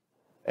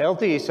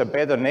 LTE is a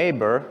better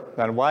neighbor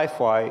than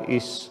Wi-Fi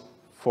is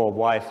for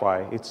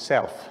Wi-Fi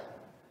itself.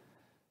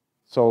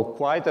 So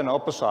quite an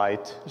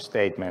opposite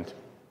statement.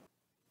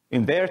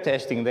 In their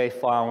testing, they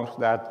found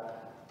that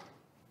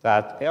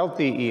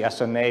LTE as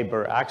a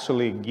neighbor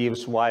actually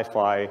gives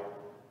Wi-Fi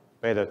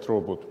better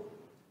throughput.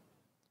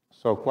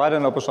 So quite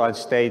an opposite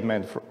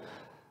statement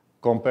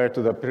compared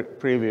to the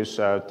previous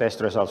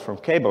test results from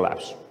Cable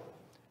Labs.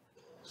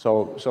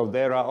 So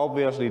there are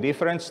obviously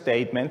different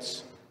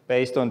statements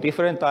based on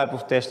different type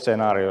of test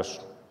scenarios.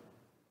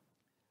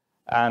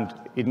 And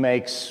it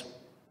makes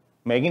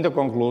making the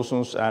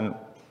conclusions and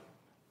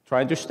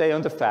trying to stay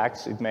on the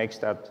facts, it makes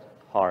that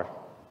hard.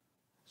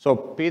 So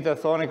Peter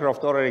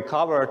Thornycroft already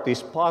covered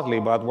this partly,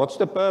 but what's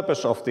the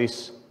purpose of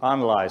this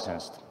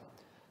unlicensed?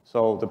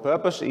 So the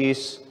purpose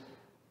is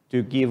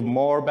to give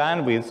more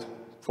bandwidth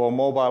for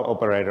mobile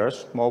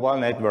operators, mobile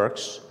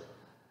networks,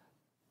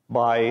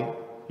 by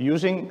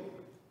using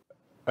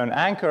an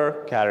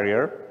anchor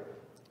carrier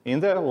in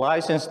the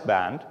licensed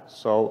band,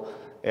 so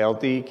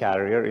LTE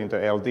carrier into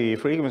LTE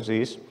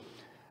frequencies,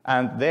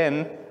 and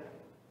then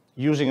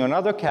using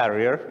another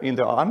carrier in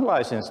the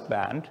unlicensed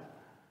band,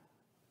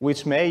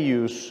 which may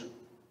use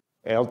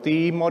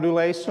LTE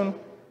modulation,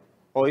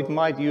 or it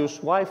might use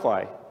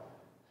Wi-Fi.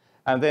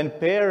 And then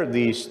pair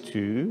these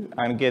two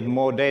and get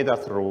more data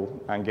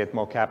through and get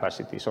more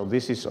capacity. So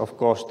this is, of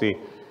course,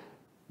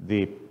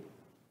 the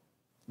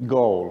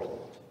goal.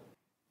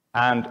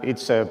 And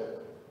it's a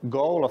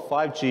goal of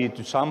 5G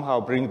to somehow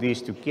bring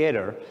these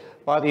together.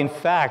 But in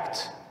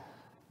fact,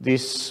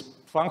 this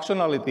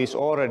functionality is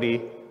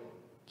already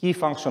key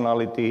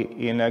functionality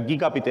in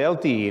gigabit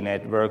LTE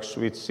networks,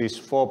 which is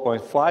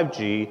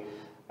 4.5G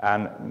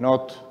and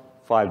not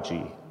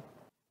 5G.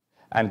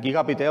 And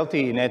gigabit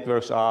LTE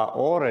networks are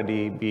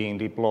already being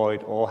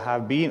deployed or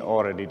have been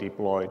already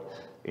deployed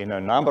in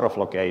a number of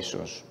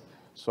locations.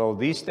 So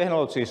these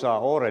technologies are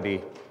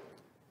already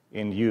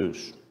in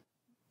use.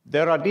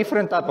 There are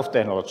different types of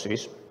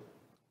technologies,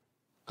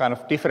 kind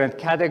of different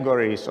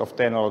categories of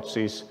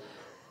technologies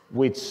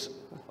which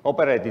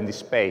operate in this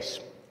space.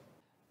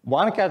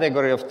 One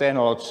category of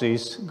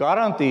technologies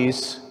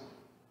guarantees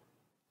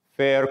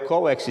fair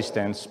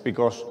coexistence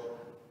because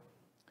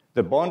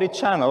the bonded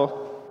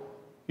channel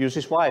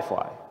uses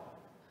Wi-Fi.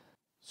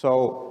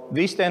 So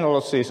these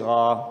technologies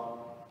are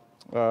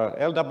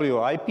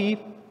LWIP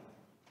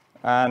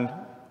and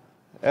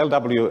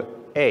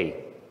LWA.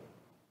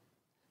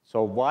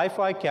 So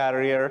Wi-Fi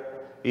carrier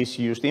is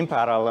used in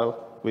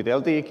parallel with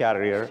LTE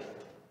carrier,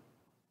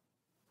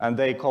 and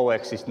they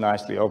coexist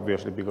nicely,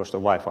 obviously, because the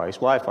Wi-Fi is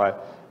Wi-Fi,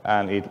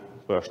 and it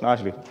works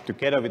nicely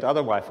together with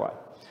other Wi-Fi.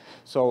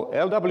 So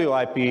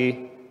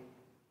LWIP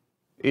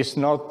is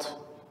not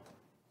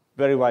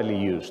very widely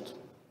used.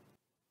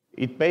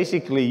 It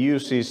basically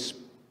uses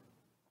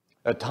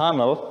a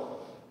tunnel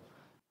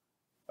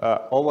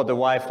over the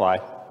Wi-Fi,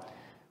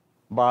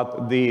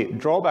 but the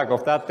drawback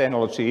of that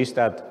technology is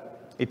that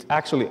it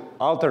actually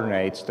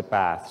alternates the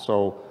path.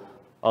 So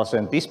I'll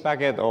send this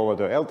packet over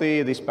the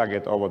LTE, this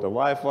packet over the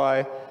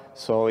Wi-Fi,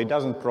 so it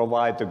doesn't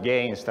provide the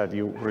gains that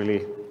you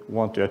really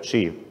want to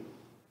achieve.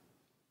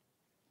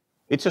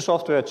 It's a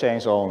software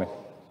change only,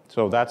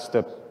 so that's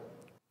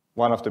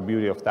one of the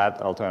beauty of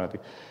that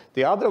alternative.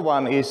 The other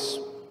one is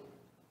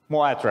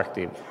more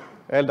attractive,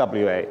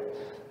 LWA.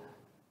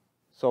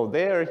 So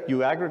there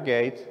you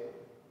aggregate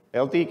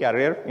LTE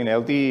carrier in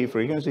LTE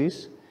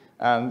frequencies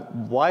and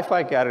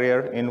Wi-Fi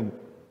carrier in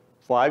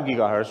 5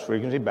 gigahertz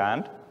frequency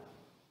band,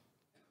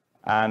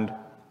 and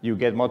you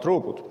get more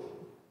throughput,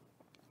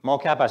 more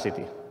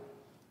capacity.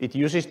 It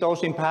uses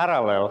those in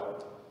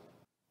parallel.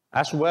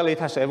 As well, it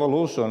has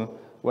evolution.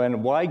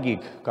 When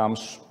WiGig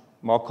comes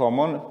more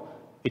common,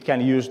 it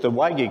can use the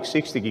WiGig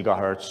 60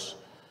 gigahertz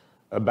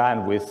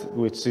bandwidth,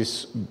 which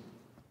is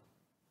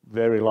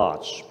very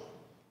large.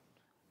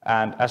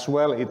 And as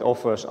well, it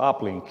offers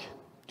uplink.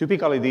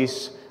 Typically,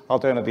 these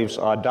alternatives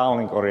are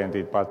downlink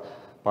oriented, but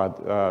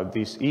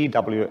this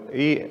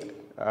LWA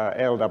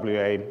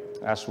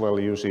as well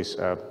uses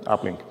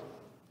uplink.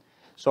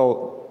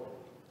 So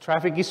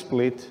traffic is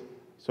split,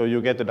 so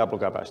you get the double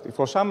capacity.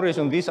 For some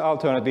reason, this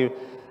alternative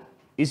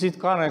isn't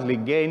currently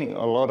gaining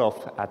a lot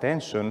of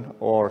attention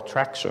or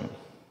traction.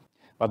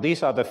 But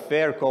these are the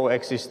fair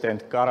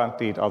coexistent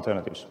guaranteed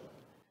alternatives.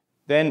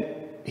 Then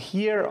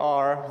here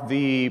are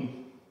the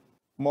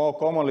more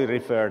commonly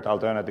referred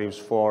alternatives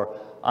for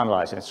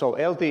unlicensed. So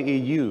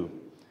LTE-U.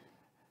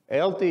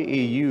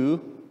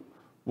 LTE-U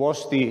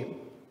was the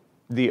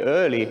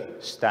early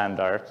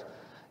standard.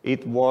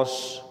 It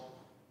was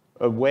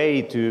a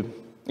way to,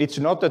 it's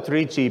not the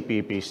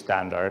 3GPP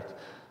standard.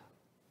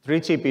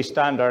 3GP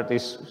standard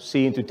is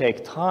seen to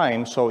take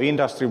time, so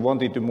industry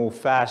wanted to move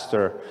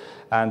faster,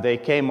 and they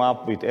came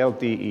up with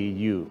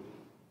LTE-U.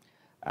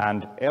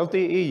 And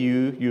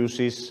LTE-U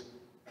uses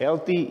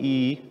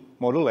LTE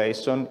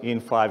modulation in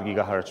 5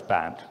 gigahertz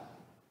band.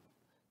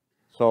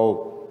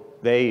 So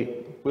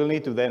they will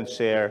need to then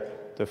share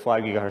the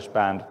 5 gigahertz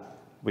band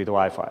with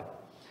Wi-Fi.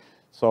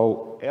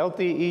 So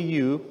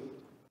LTE-U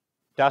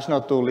does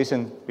not do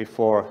listen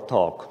before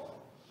talk.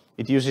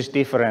 It uses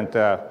different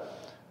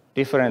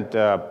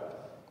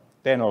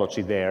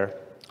technology there.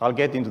 I'll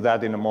get into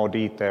that in more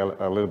detail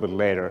a little bit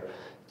later.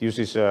 It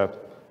uses a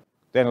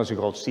technology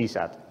called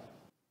CSAT,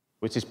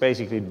 which is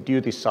basically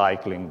duty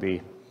cycling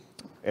the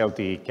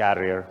LTE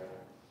carrier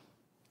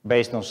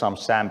based on some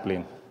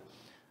sampling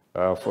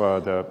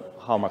for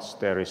how much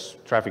there is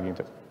traffic in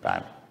the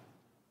band.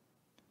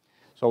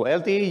 So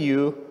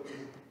LTE-U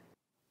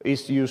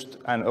is used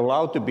and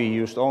allowed to be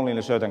used only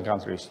in certain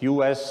countries,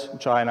 US,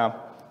 China,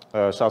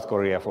 South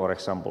Korea, for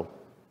example,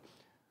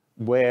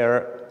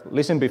 where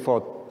listen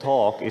before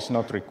talk is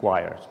not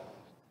required.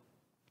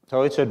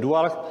 So it's a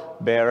dual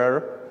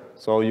bearer,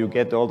 so you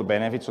get all the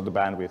benefits of the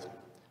bandwidth.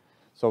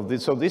 So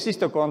this is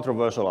the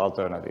controversial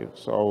alternative.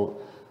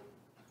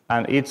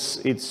 And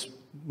it's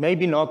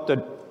maybe not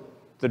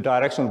the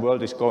direction the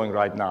world is going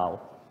right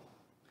now.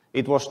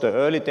 It was the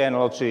early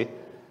technology,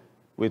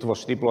 which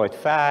was deployed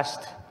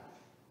fast.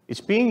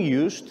 It's being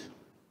used,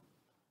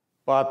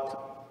 but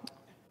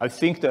I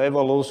think the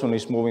evolution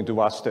is moving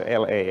towards the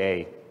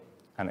LAA.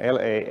 And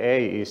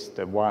LAA is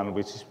the one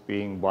which is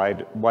being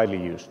widely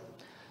used.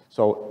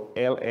 So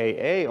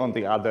LAA, on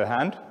the other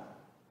hand,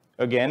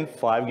 again,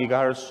 5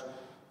 gigahertz.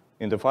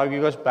 In the 5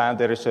 gigahertz band,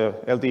 there is a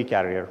LTE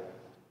carrier.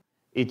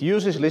 It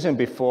uses listen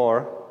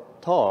before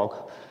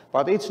talk,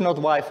 but it's not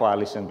Wi-Fi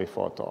listen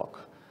before talk.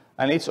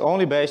 And it's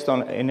only based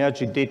on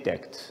energy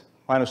detect,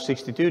 minus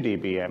 62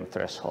 dBm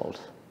threshold,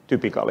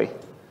 typically.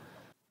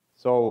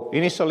 So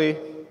initially,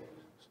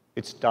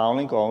 it's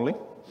downlink only,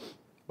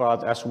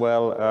 but as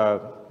well,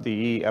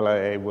 the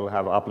LAA will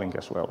have uplink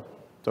as well.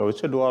 So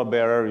it's a dual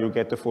bearer, you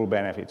get the full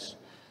benefits.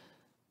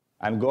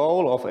 And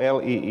goal of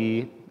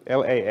LAA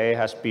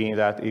has been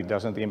that it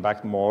doesn't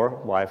impact more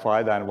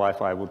Wi-Fi than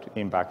Wi-Fi would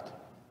impact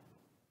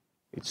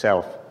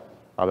itself,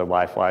 other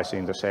Wi-Fis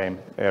in the same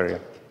area.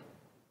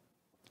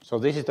 So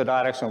this is the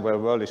direction where the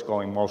world is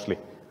going mostly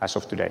as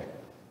of today.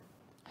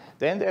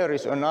 Then there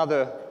is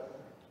another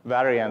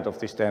variant of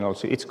this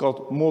technology. It's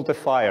called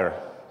multifier.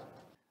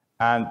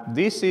 And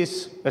this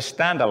is a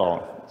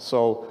standalone.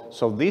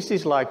 So this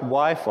is like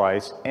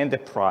Wi-Fi's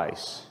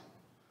enterprise.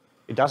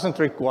 It doesn't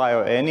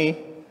require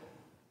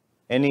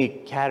any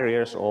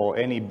carriers or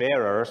any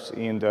bearers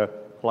in the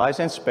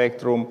licensed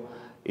spectrum.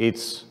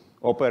 It's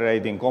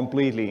operating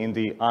completely in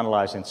the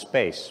unlicensed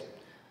space.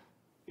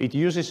 It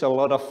uses a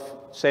lot of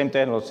same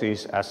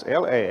technologies as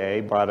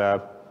LAA,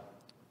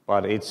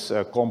 but it's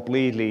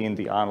completely in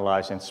the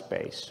unlicensed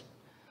space.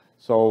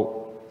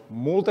 So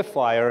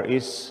multifier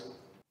is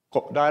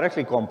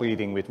directly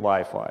competing with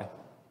Wi-Fi.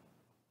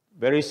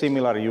 Very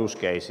similar use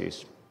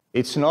cases.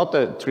 It's not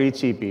a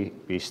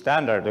 3GPP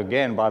standard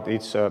again, but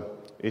it's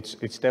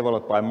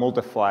developed by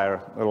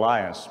Multifier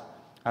Alliance.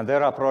 And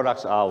there are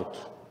products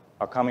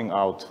coming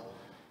out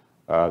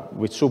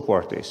which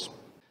support this.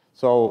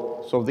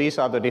 So these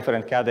are the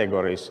different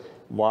categories.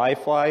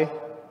 Wi-Fi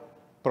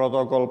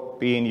protocol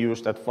being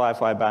used at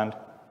Wi-Fi band,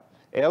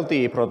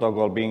 LTE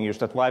protocol being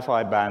used at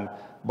Wi-Fi band,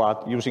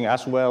 but using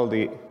as well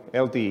the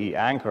LTE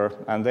anchor,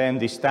 and then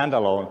the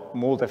standalone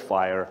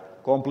multifier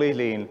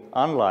completely in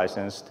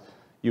unlicensed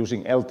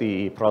using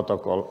LTE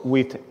protocol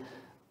with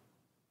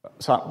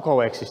some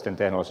coexistent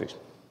technologies.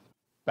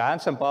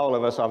 Bands and power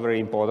levels are very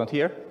important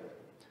here.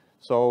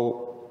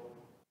 So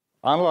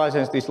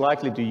unlicensed is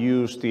likely to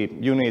use the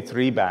Unit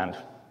 3 band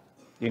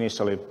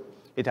initially.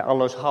 It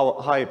allows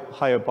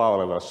higher power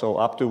levels, so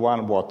up to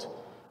 1 watt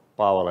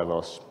power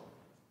levels.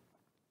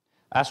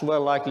 As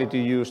well likely to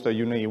use the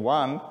Unit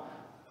 1,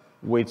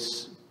 which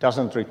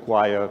doesn't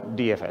require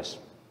DFS.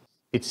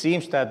 It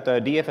seems that the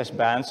DFS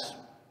bands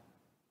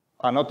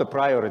are not a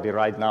priority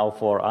right now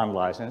for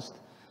unlicensed,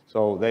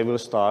 so they will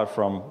start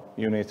from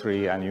Unit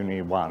 3 and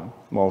Unit 1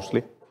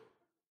 mostly.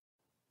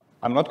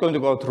 I'm not going to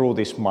go through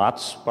this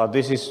much, but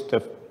this is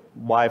the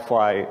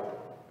Wi-Fi,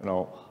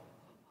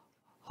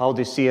 how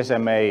the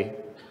CSMA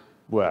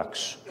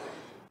works.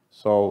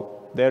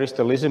 So there is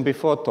the listen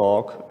before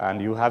talk,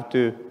 and you have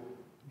to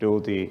do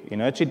the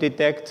energy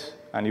detect,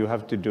 and you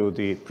have to do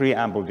the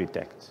preamble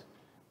detect.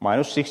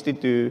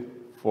 -62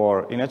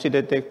 for energy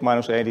detect,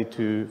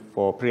 -82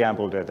 for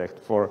preamble detect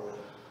for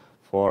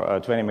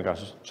 20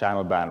 megahertz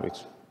channel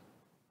bandwidth.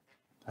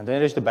 And then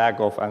there's the back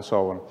off and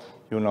so on.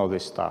 You know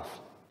this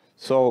stuff.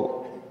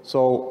 So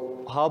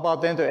how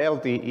about then the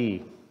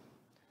LTE?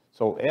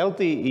 So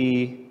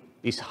LTE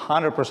is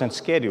 100%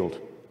 scheduled.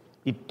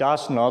 It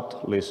does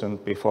not listen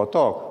before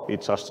talk.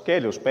 It just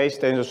schedules. Base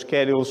station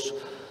schedules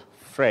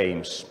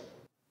frames.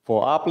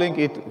 For uplink,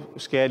 it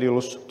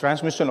schedules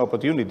transmission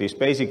opportunities,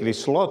 basically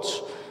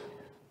slots.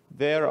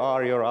 There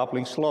are your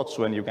uplink slots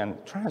when you can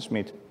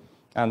transmit,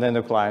 and then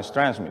the clients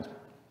transmit.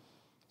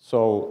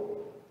 So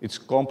it's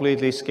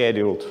completely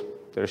scheduled.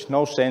 There's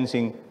no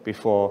sensing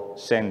before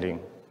sending.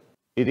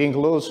 It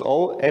includes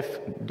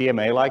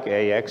OFDMA, like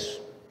AX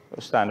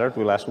standard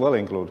will as well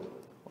include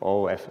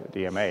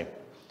OFDMA.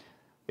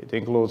 It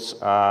includes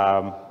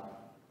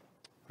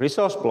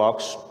resource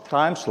blocks,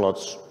 time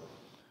slots.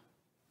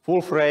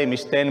 Full frame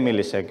is 10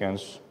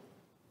 milliseconds.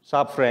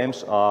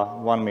 Subframes are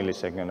 1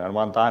 millisecond, and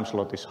one time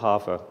slot is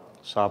half a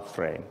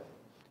subframe.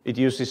 It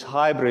uses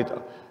hybrid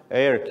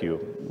air queue,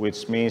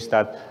 which means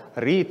that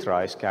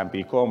retries can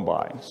be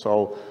combined.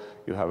 So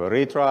you have a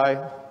retry,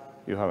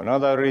 you have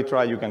another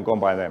retry, you can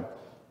combine them.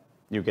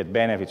 You get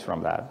benefits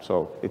from that,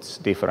 so it's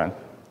different.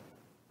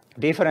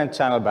 Different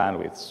channel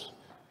bandwidths,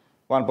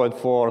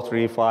 1.4,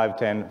 3, 5,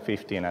 10,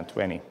 15, and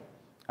 20.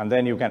 And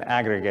then you can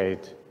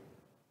aggregate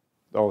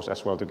those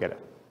as well together.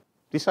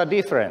 These are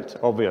different,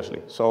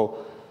 obviously.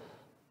 So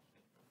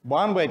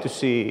one way to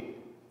see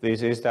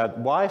this is that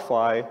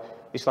Wi-Fi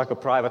is like a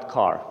private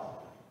car.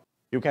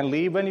 You can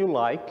leave when you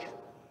like.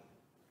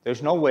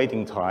 There's no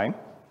waiting time.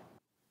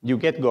 You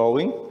get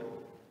going.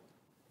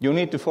 You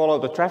need to follow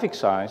the traffic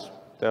signs.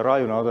 There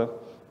are, the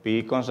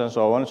beacons and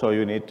so on, so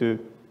you need to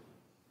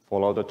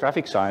follow the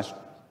traffic signs.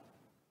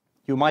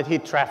 You might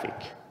hit traffic.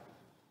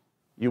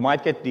 You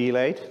might get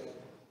delayed.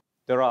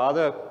 There are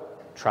other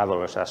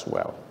travelers as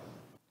well.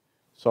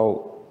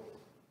 So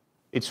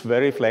it's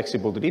very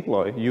flexible to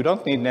deploy. You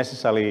don't need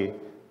necessarily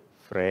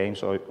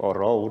frames or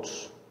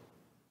roads.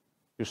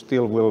 You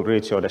still will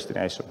reach your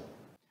destination.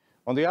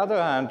 On the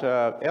other hand,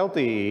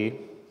 LTE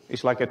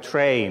is like a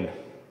train.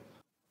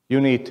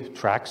 You need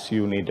tracks,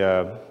 you need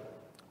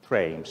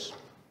frames.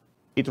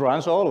 It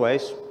runs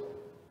always.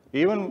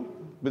 Even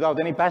without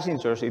any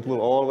passengers, it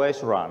will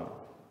always run.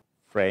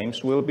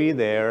 Frames will be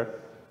there,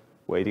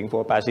 waiting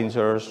for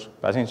passengers.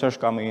 Passengers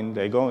come in,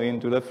 they go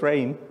into the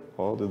frame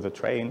or to the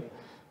train,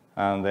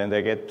 and then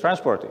they get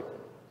transported.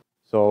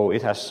 So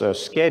it has a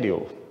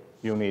schedule.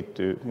 You need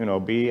to,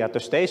 be at the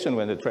station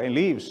when the train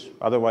leaves,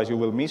 otherwise you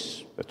will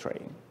miss the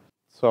train.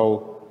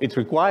 So it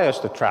requires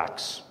the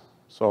tracks.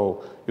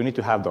 So you need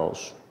to have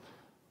those.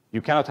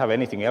 You cannot have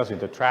anything else in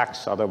the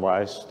tracks,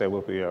 otherwise there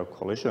will be a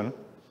collision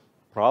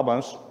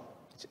problems.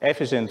 It's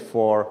efficient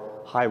for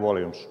high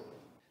volumes.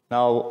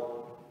 Now,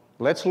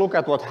 let's look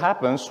at what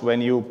happens when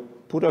you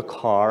put a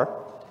car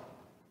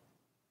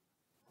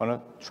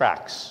on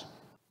tracks.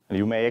 And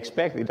you may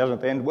expect it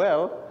doesn't end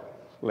well.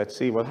 Let's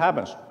see what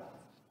happens.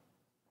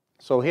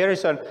 So here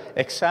is an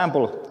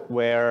example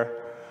where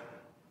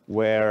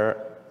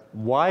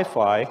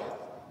Wi-Fi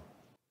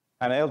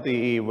and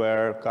LTE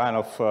were kind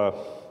of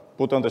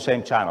put on the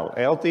same channel.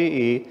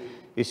 LTE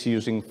is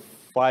using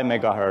 5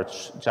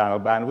 megahertz channel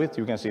bandwidth.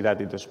 You can see that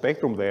in the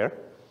spectrum there.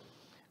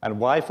 And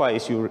Wi-Fi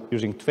is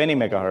using 20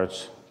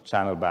 megahertz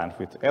channel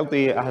bandwidth.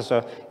 LTE has,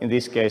 in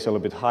this case, a little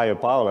bit higher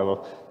power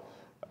level.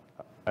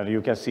 And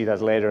you can see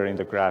that later in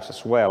the graphs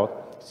as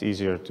well. It's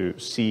easier to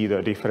see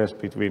the difference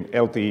between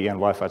LTE and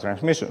Wi-Fi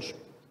transmissions.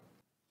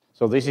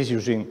 So this is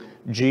using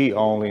G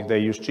only. They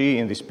use G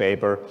in this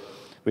paper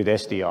with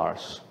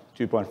SDRs,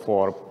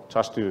 2.4,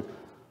 just to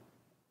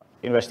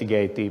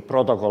investigate the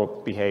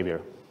protocol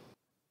behavior.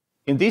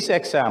 In this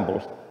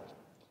example,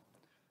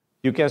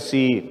 you can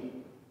see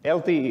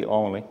LTE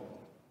only,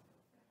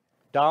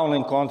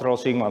 downlink control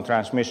signal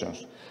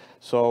transmissions.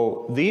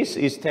 So this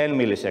is 10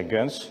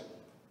 milliseconds,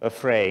 a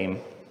frame.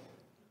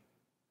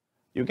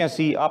 You can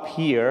see up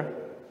here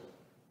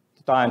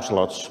the time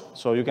slots.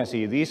 So you can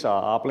see these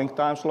are uplink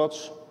time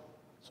slots.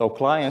 So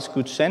clients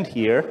could send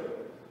here.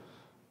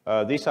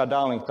 These are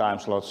downlink time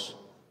slots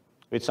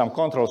with some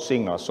control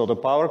signals. So the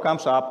power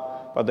comes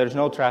up, but there's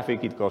no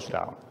traffic, it goes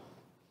down.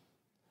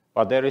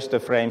 But there is the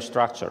frame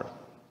structure.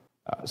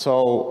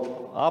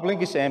 So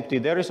uplink is empty.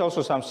 There is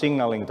also some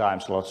signaling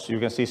time slots. You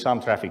can see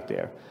some traffic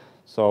there.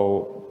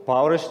 So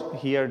power is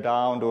here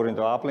down during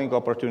the uplink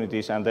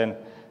opportunities, and then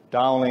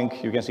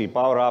downlink, you can see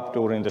power up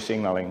during the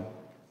signaling.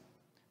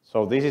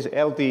 So this is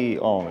LTE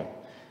only.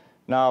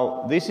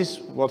 Now, this is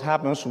what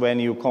happens when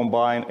you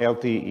combine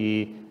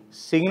LTE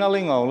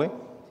signaling only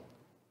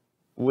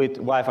with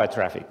Wi-Fi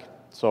traffic.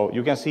 So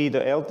you can see the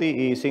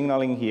LTE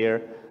signaling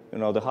here,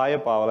 the higher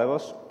power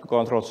levels,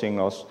 control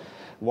signals.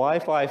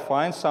 Wi-Fi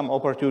finds some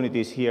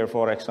opportunities here,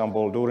 for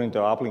example, during the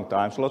uplink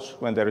time slots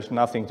when there is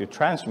nothing to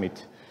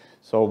transmit.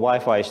 So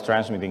Wi-Fi is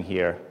transmitting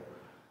here.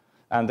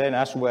 And then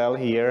as well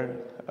here,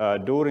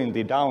 during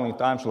the downlink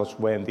time slots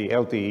when the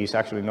LTE is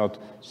actually not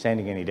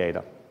sending any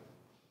data.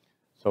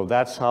 So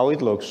that's how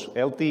it looks.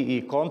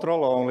 LTE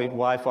control only,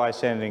 Wi-Fi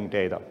sending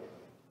data.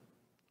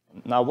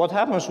 Now what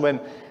happens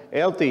when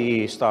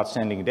LTE starts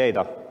sending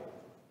data?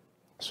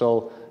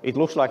 So it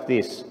looks like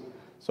this.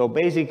 So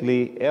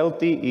basically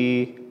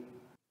LTE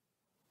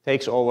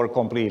takes over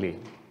completely.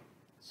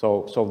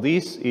 So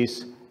this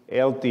is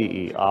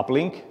LTE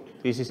uplink,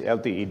 this is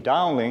LTE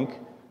downlink.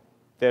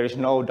 There is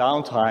no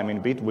downtime in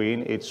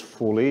between, it's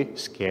fully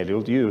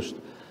scheduled use.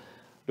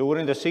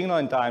 During the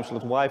signaling time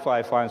slot,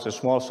 Wi-Fi finds a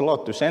small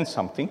slot to send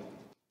something,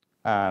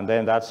 and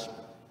then that's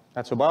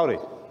about it.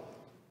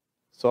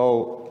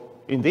 So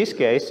in this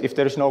case, if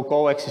there is no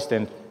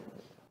coexistent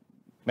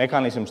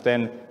mechanisms,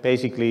 then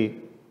basically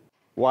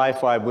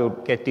Wi-Fi will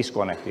get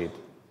disconnected.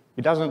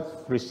 It doesn't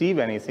receive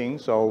anything,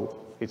 so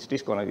it's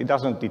disconnected. It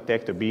doesn't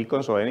detect the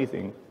beacons or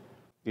anything.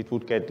 It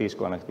would get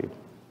disconnected.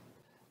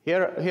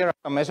 Here are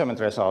some measurement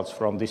results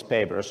from this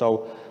paper.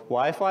 So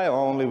Wi-Fi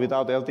only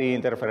without LTE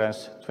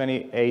interference,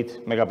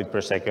 28 megabit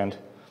per second.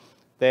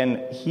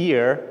 Then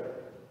here,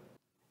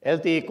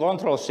 LTE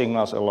control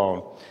signals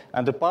alone.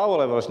 And the power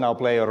levels now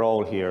play a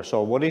role here.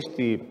 So what is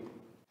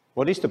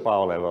the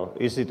power level?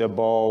 Is it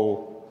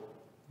above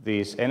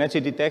this energy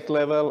detect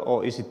level,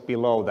 or is it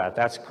below that?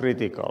 That's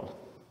critical.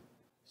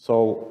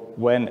 So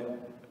when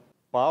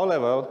power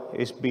level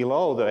is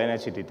below the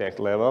energy detect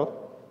level,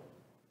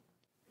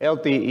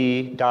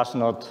 LTE does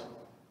not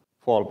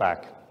fall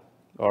back,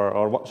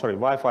 or sorry,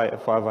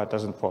 Wi-Fi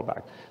doesn't fall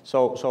back.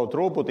 So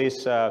throughput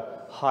is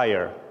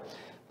higher,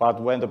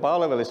 but when the power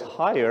level is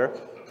higher,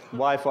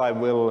 Wi-Fi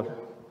will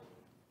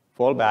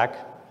fall back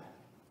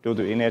due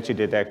to energy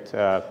detect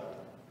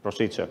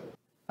procedure.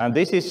 And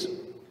this is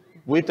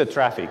with the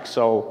traffic.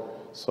 So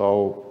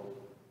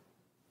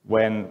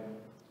when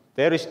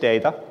there is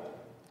data,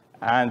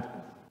 and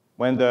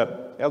when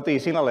the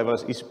LTE signal level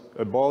is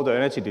above the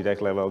energy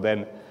detect level,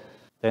 then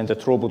the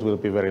throughput will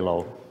be very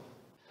low.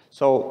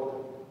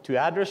 So to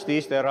address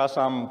this, there are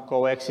some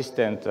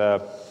coexistent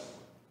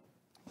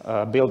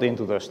built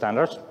into the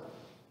standards.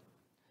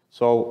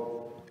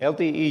 So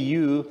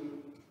LTE-U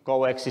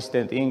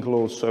coexistent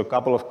includes a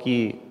couple of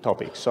key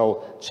topics.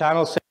 So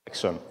channel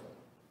selection.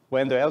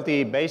 When the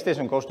LTE base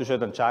station goes to a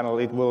certain channel,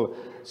 it will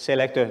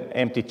select an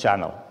empty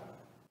channel.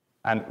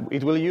 And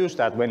it will use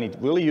that. When it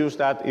will use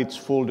that, it's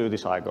full duty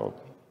cycle.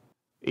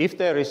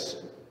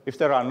 If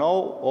there are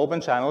no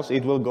open channels,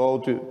 it will go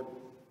to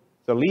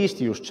the least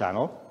used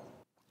channel,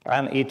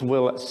 and it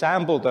will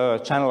sample the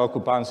channel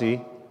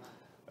occupancy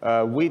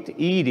with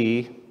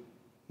ED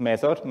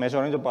method,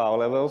 measuring the power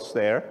levels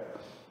there,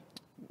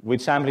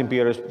 with sampling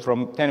periods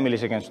from 10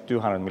 milliseconds to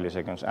 200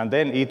 milliseconds. And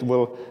then it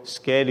will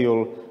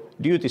schedule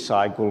duty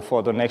cycle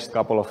for the next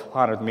couple of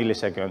 100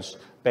 milliseconds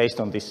based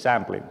on this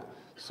sampling.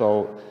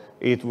 So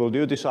it will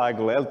duty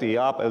cycle LTE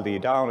up,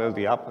 LTE down,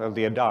 LTE up,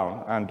 LTE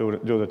down, and do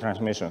the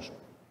transmissions.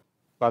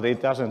 But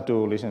it doesn't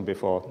do listen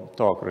before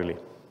talk, really.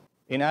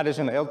 In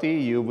addition,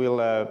 LTE-U will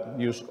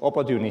use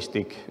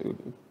opportunistic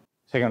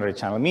secondary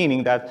channel,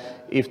 meaning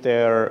that if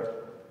there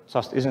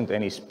just isn't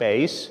any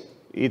space,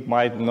 it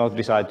might not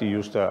decide to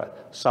use the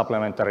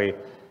supplementary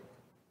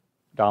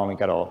downlink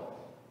at all.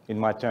 It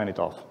might turn it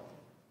off.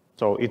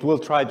 So it will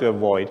try to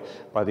avoid,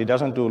 but it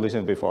doesn't do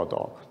listen before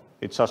talk.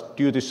 It just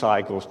duty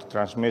cycles the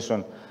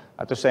transmission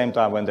at the same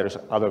time when there's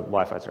other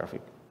Wi-Fi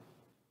traffic.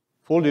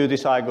 Full duty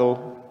cycle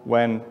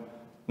when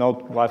no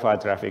Wi-Fi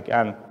traffic,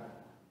 and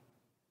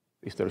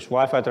if there's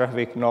Wi-Fi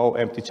traffic, no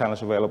empty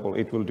channels available,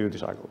 it will duty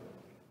cycle.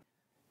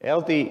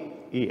 LAA,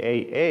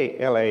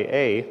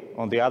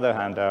 on the other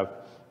hand,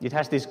 it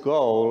has this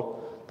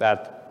goal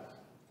that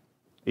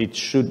it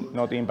should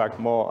not impact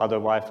more other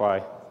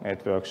Wi-Fi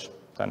networks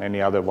than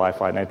any other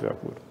Wi-Fi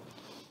network would.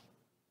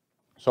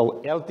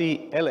 So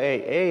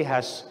LAA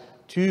has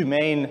two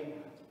main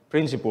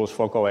principles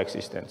for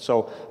coexistence.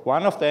 So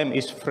one of them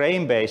is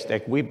frame-based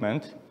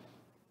equipment.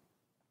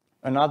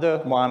 Another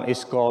one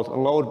is called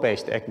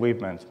load-based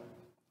equipment.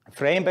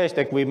 Frame-based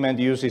equipment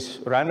uses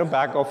random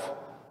back of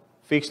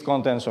fixed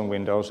contention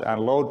windows, and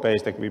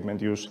load-based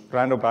equipment use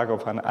random back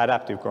of and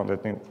adaptive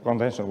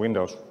contention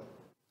windows.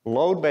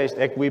 Load-based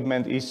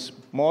equipment is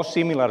more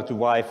similar to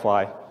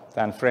Wi-Fi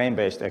than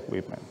frame-based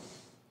equipment.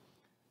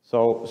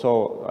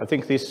 So I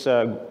think this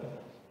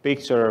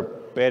picture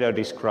better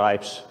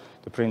describes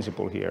the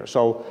principle here.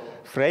 So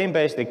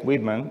frame-based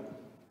equipment,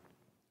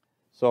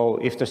 so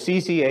if the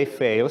CCA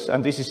fails,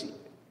 and this is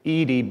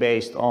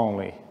ED-based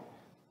only,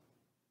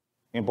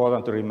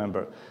 important to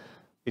remember,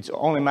 it's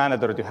only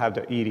mandatory to have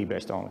the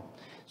ED-based only.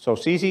 So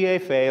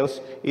CCA fails,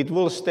 it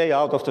will stay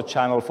out of the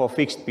channel for a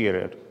fixed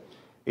period.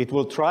 It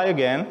will try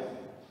again.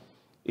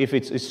 If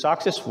it's a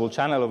successful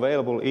channel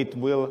available, it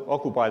will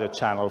occupy the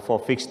channel for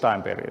a fixed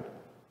time period.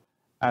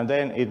 And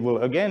then it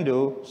will again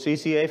do,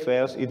 CCA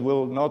fails, it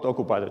will not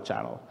occupy the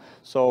channel.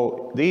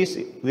 So this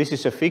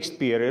is a fixed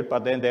period,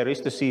 but then there is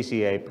the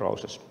CCA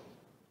process.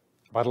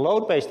 But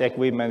load-based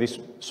equipment is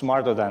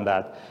smarter than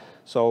that.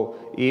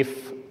 So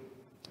if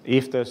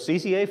the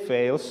CCA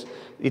fails,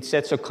 it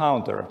sets a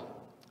counter.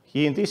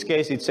 Here in this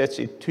case, it sets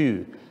it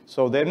 2.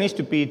 So there needs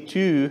to be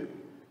 2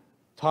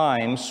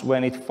 times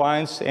when it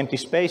finds empty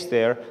space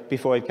there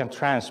before it can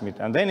transmit.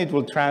 And then it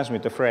will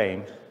transmit the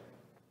frame.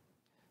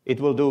 It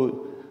will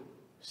do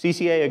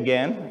CCA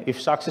again.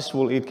 If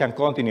successful, it can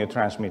continue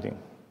transmitting.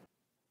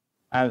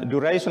 And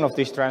duration of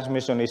this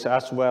transmission is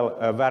as well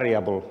a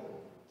variable,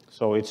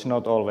 so it's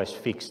not always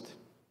fixed.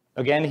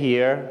 Again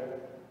here,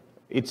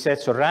 it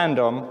sets a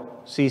random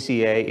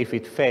CCA. If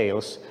it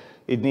fails,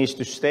 it needs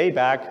to stay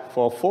back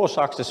for 4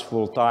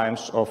 successful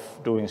times of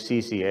doing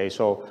CCA.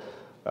 So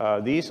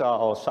these are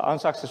also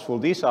unsuccessful.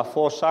 These are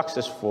 4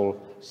 successful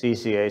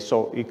CCA,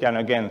 so it can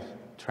again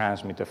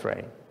transmit the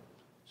frame.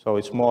 So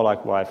it's more like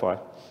Wi-Fi.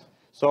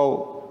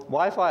 So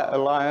Wi-Fi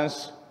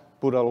Alliance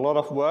put a lot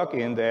of work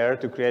in there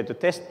to create a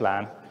test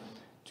plan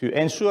to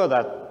ensure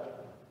that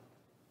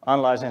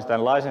unlicensed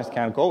and licensed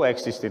can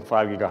coexist in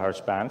 5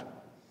 GHz band.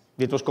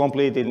 It was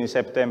completed in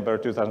September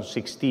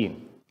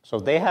 2016. So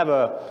they have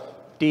a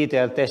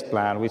detailed test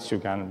plan which you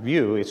can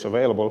view. It's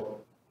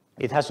available.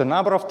 It has a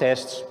number of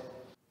tests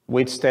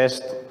which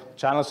test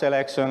channel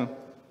selection,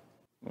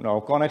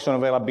 connection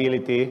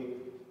availability,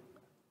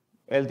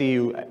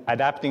 LTE-U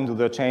adapting to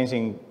the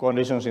changing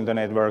conditions in the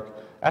network,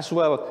 as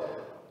well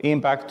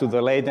impact to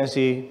the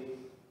latency,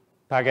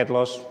 packet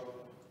loss,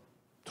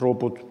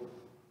 throughput,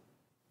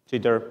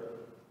 jitter,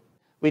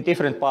 with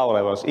different power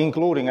levels,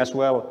 including as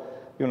well,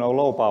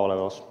 low power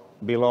levels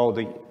below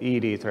the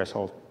ED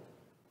threshold.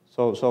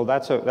 So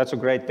that's a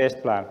great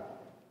test plan.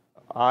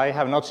 I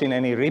have not seen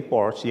any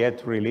reports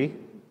yet really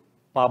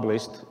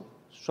published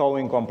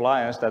showing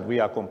compliance, that we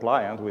are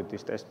compliant with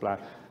this test plan.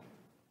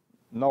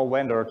 No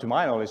vendor, to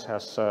my knowledge,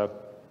 has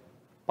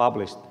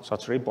published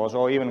such reports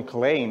or even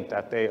claimed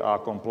that they are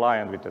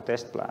compliant with the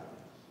test plan.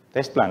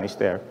 Test plan is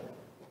there.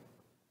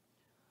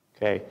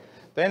 Okay.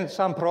 Then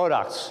some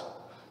products.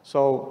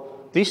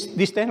 So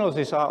these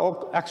technologies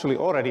are actually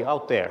already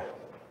out there.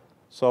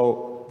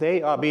 So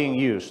they are being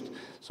used.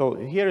 So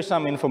here is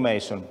some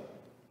information.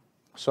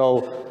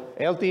 So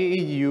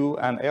LTE-U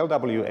and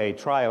LWA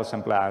trials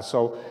and plans.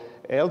 So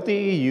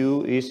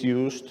LTE-U is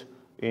used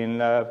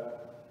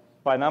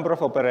by a number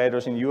of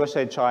operators in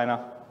USA,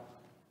 China,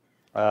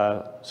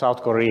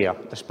 South Korea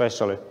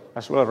especially,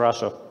 as well as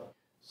Russia.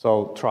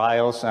 So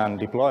trials and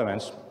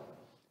deployments.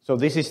 So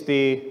this is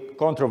the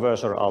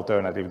controversial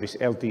alternative, this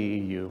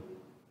LTE-U.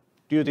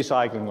 Duty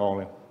cycling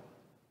only.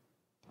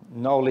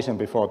 No listen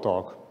before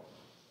talk.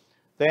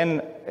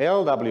 Then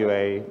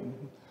LWA.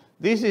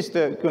 This is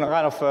the kind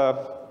of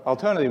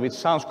alternative which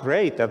sounds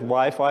great, that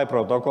Wi-Fi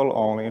protocol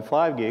only in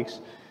 5 gigs,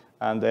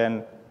 and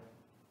then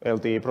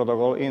LTE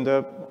protocol in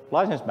the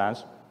license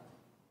bands.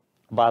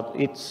 But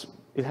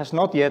it has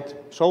not yet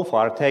so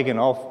far taken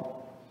off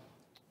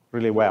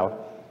really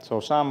well. So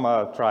some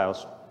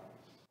trials.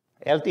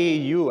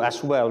 LTE-U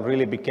as well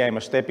really became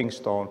a stepping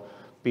stone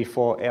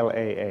before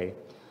LAA.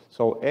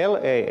 So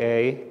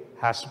LAA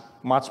has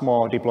much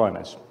more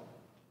deployments.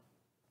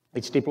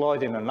 It's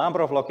deployed in a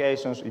number of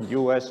locations in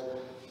US,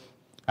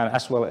 and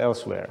as well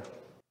elsewhere,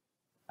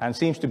 and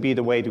seems to be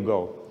the way to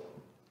go.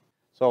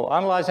 So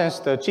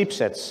unlicensed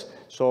chipsets.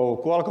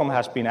 So Qualcomm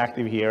has been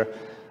active here,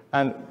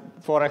 and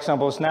for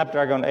example,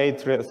 Snapdragon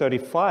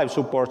 835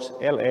 supports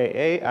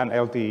LAA and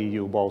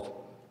LTE-U both.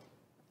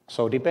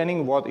 So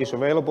depending what is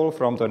available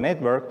from the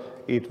network,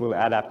 it will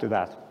adapt to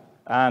that.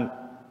 And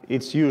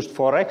it's used,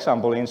 for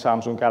example, in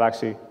Samsung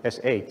Galaxy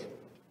S8,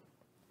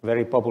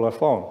 very popular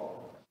phone.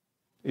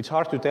 It's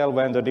hard to tell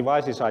when the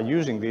devices are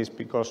using this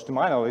because, to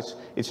my knowledge,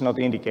 it's not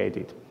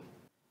indicated.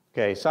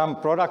 Okay, some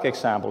product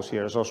examples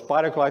here. So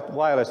Spiderglide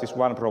Wireless is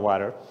one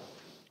provider.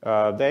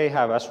 They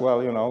have as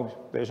well,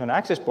 there's an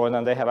access point,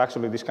 and they have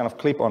actually this kind of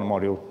clip-on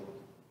module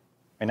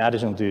in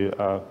addition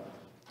to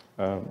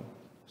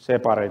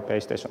separate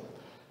base station.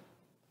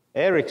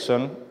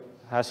 Ericsson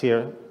has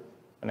here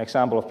an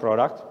example of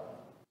product.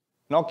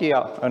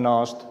 Nokia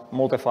announced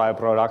multifier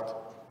product,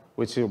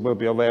 which will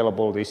be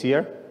available this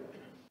year.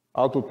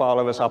 Output power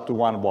levels up to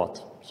 1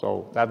 watt.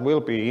 So that will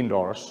be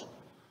indoors.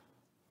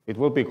 It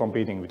will be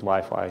competing with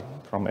Wi-Fi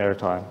from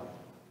airtime.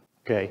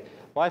 Okay,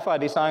 Wi-Fi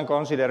design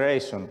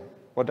consideration.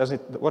 What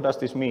does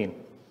this mean?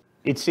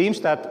 It seems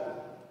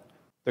that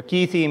the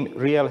key theme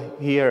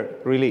here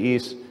really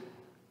is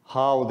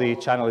how the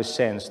channel is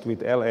sensed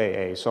with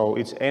LAA. So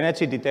it's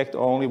energy detect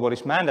only what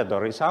is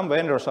mandatory. Some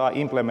vendors are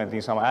implementing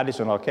some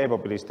additional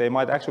capabilities. They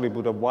might actually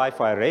put a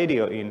Wi-Fi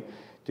radio in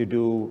to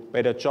do a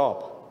better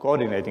job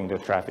coordinating the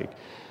traffic.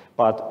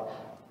 But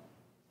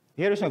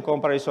here is a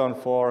comparison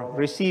for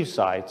receive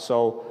side.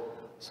 So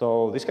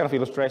this kind of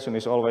illustration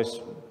is always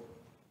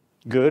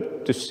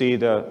good to see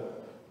the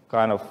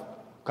kind of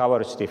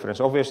coverage difference.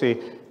 Obviously,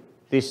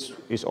 this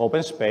is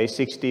open space,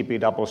 6 dB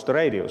doubles the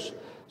radius.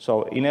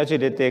 So energy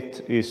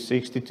detect is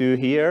 62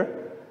 here,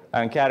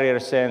 and carrier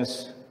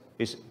sense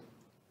is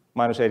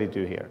minus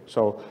 82 here.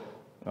 So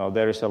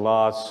there is a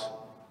large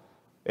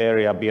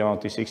area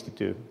beyond the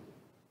 62.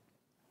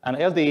 And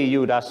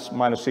LTE-U does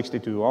minus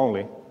 62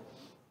 only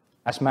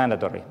as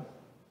mandatory.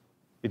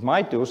 It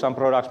might do, some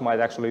products might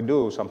actually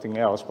do something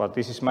else, but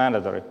this is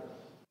mandatory.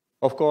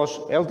 Of course,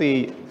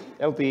 LTE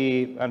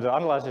and the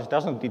unlicensed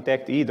doesn't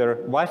detect either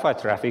Wi-Fi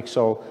traffic,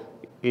 so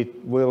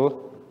it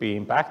will be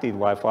impacted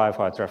by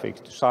Wi-Fi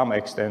traffic to some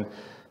extent,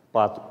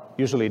 but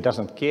usually it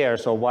doesn't care,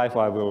 so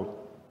Wi-Fi will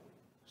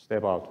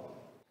step out.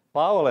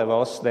 Power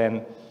levels,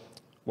 then,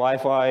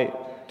 Wi-Fi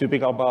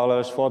typical power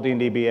levels 14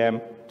 dBm,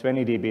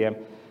 20 dBm,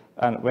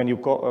 and when you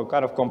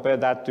kind of compare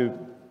that to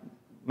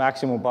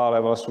maximum power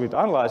levels with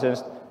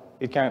unlicensed,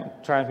 it can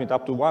transmit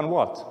up to 1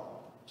 watt.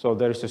 So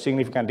there is a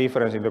significant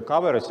difference in the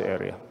coverage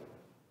area.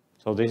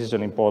 So this is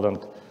an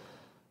important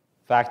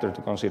factor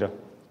to consider.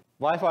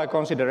 Wi-Fi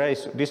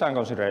design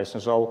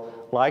consideration.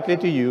 So likely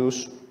to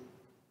use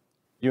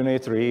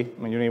Unit 3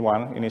 and Unit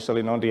 1,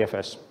 initially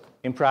non-DFS.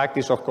 In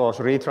practice, of course,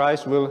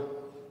 retries will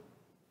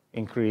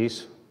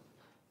increase.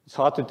 It's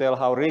hard to tell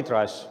how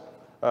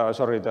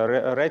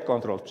the rate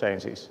control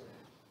changes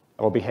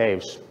or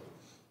behaves.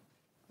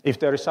 If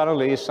there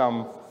suddenly is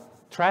some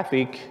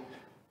traffic,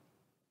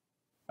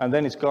 and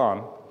then it's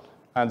gone,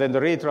 and then the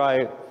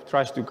retry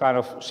tries to kind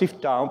of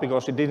shift down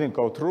because it didn't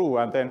go through,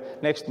 and then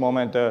next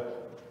moment the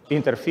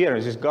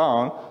interference is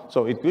gone,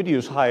 so it could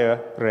use higher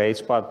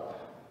rates, but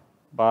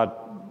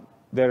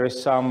there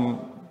is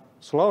some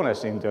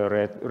slowness in the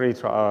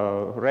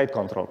rate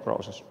control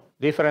process.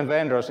 Different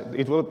vendors,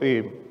 it will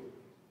be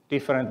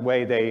different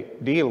way they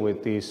deal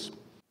with these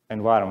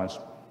environments.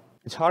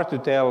 It's hard to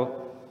tell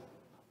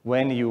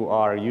when you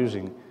are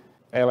using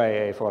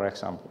LAA, for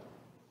example.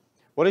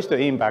 What is the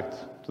impact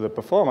to the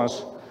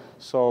performance?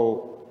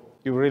 So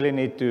you really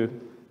need to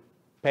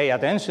pay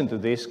attention to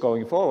this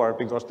going forward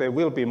because there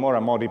will be more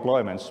and more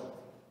deployments.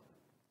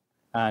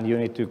 And you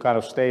need to kind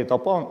of stay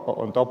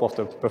on top of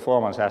the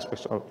performance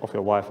aspects of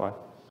your Wi-Fi.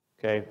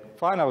 Okay.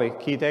 Finally,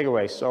 key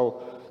takeaways.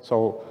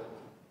 So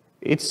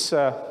it's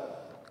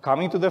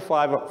coming to the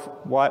 5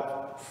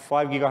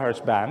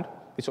 gigahertz band.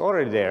 It's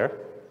already there.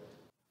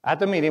 At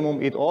the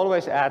minimum, it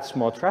always adds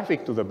more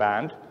traffic to the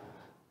band,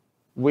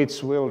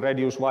 which will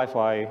reduce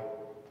Wi-Fi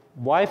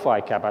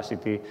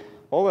capacity.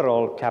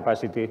 Overall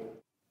capacity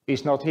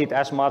is not hit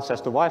as much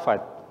as the Wi-Fi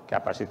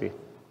capacity,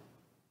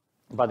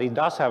 but it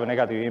does have a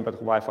negative impact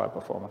on Wi-Fi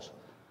performance.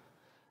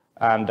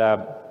 And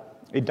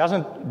it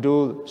doesn't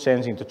do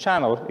sensing to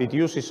channel, it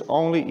uses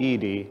only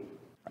ED,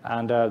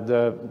 and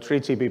the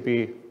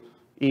 3GPP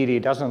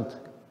ED doesn't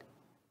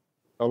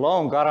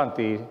alone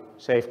guarantee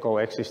safe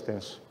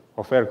coexistence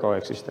or fair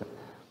coexistence.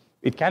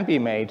 It can be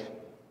made,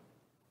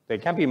 they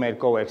can be made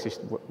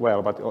coexist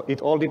well, but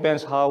it all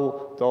depends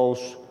how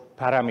those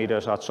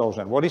parameters are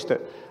chosen. What is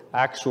the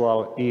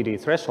actual ED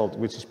threshold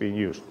which is being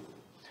used?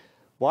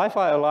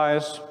 Wi-Fi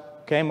Alliance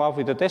came up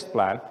with a test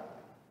plan,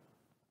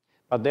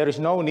 but there's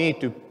no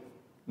need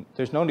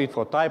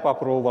for type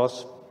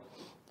approvals,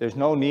 there's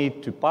no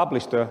need to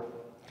publish the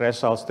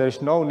results,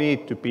 there's no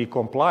need to be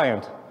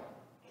compliant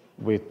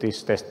with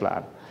this test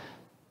plan.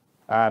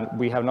 And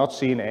we have not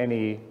seen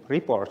any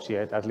reports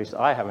yet, at least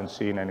I haven't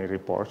seen any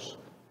reports,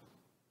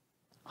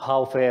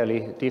 how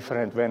fairly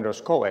different vendors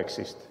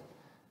coexist.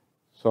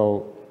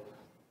 So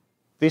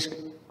This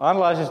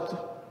unlicensed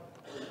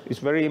is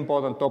a very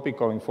important topic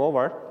going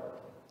forward.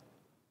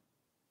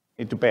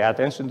 You need to pay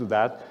attention to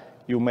that.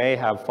 You may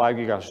have 5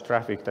 gigahertz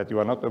traffic that you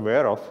are not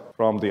aware of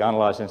from the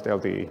unlicensed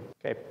LTE.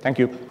 Okay, thank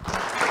you.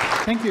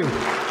 Thank you.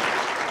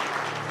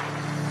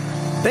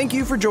 Thank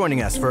you for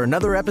joining us for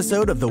another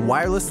episode of the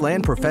Wireless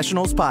LAN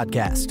Professionals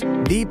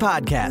Podcast, the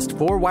podcast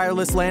for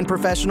wireless LAN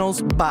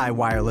professionals by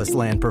wireless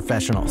LAN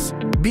professionals.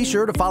 Be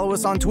sure to follow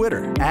us on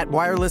Twitter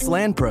 @Wireless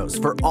LAN Pros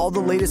for all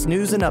the latest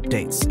news and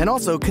updates, and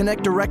also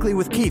connect directly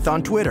with Keith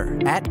on Twitter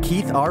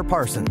 @Keith R.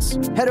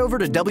 Parsons. Head over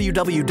to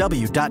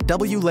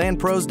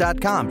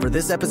www.wlanpros.com for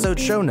this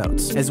episode's show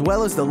notes, as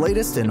well as the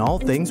latest in all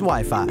things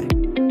Wi-Fi.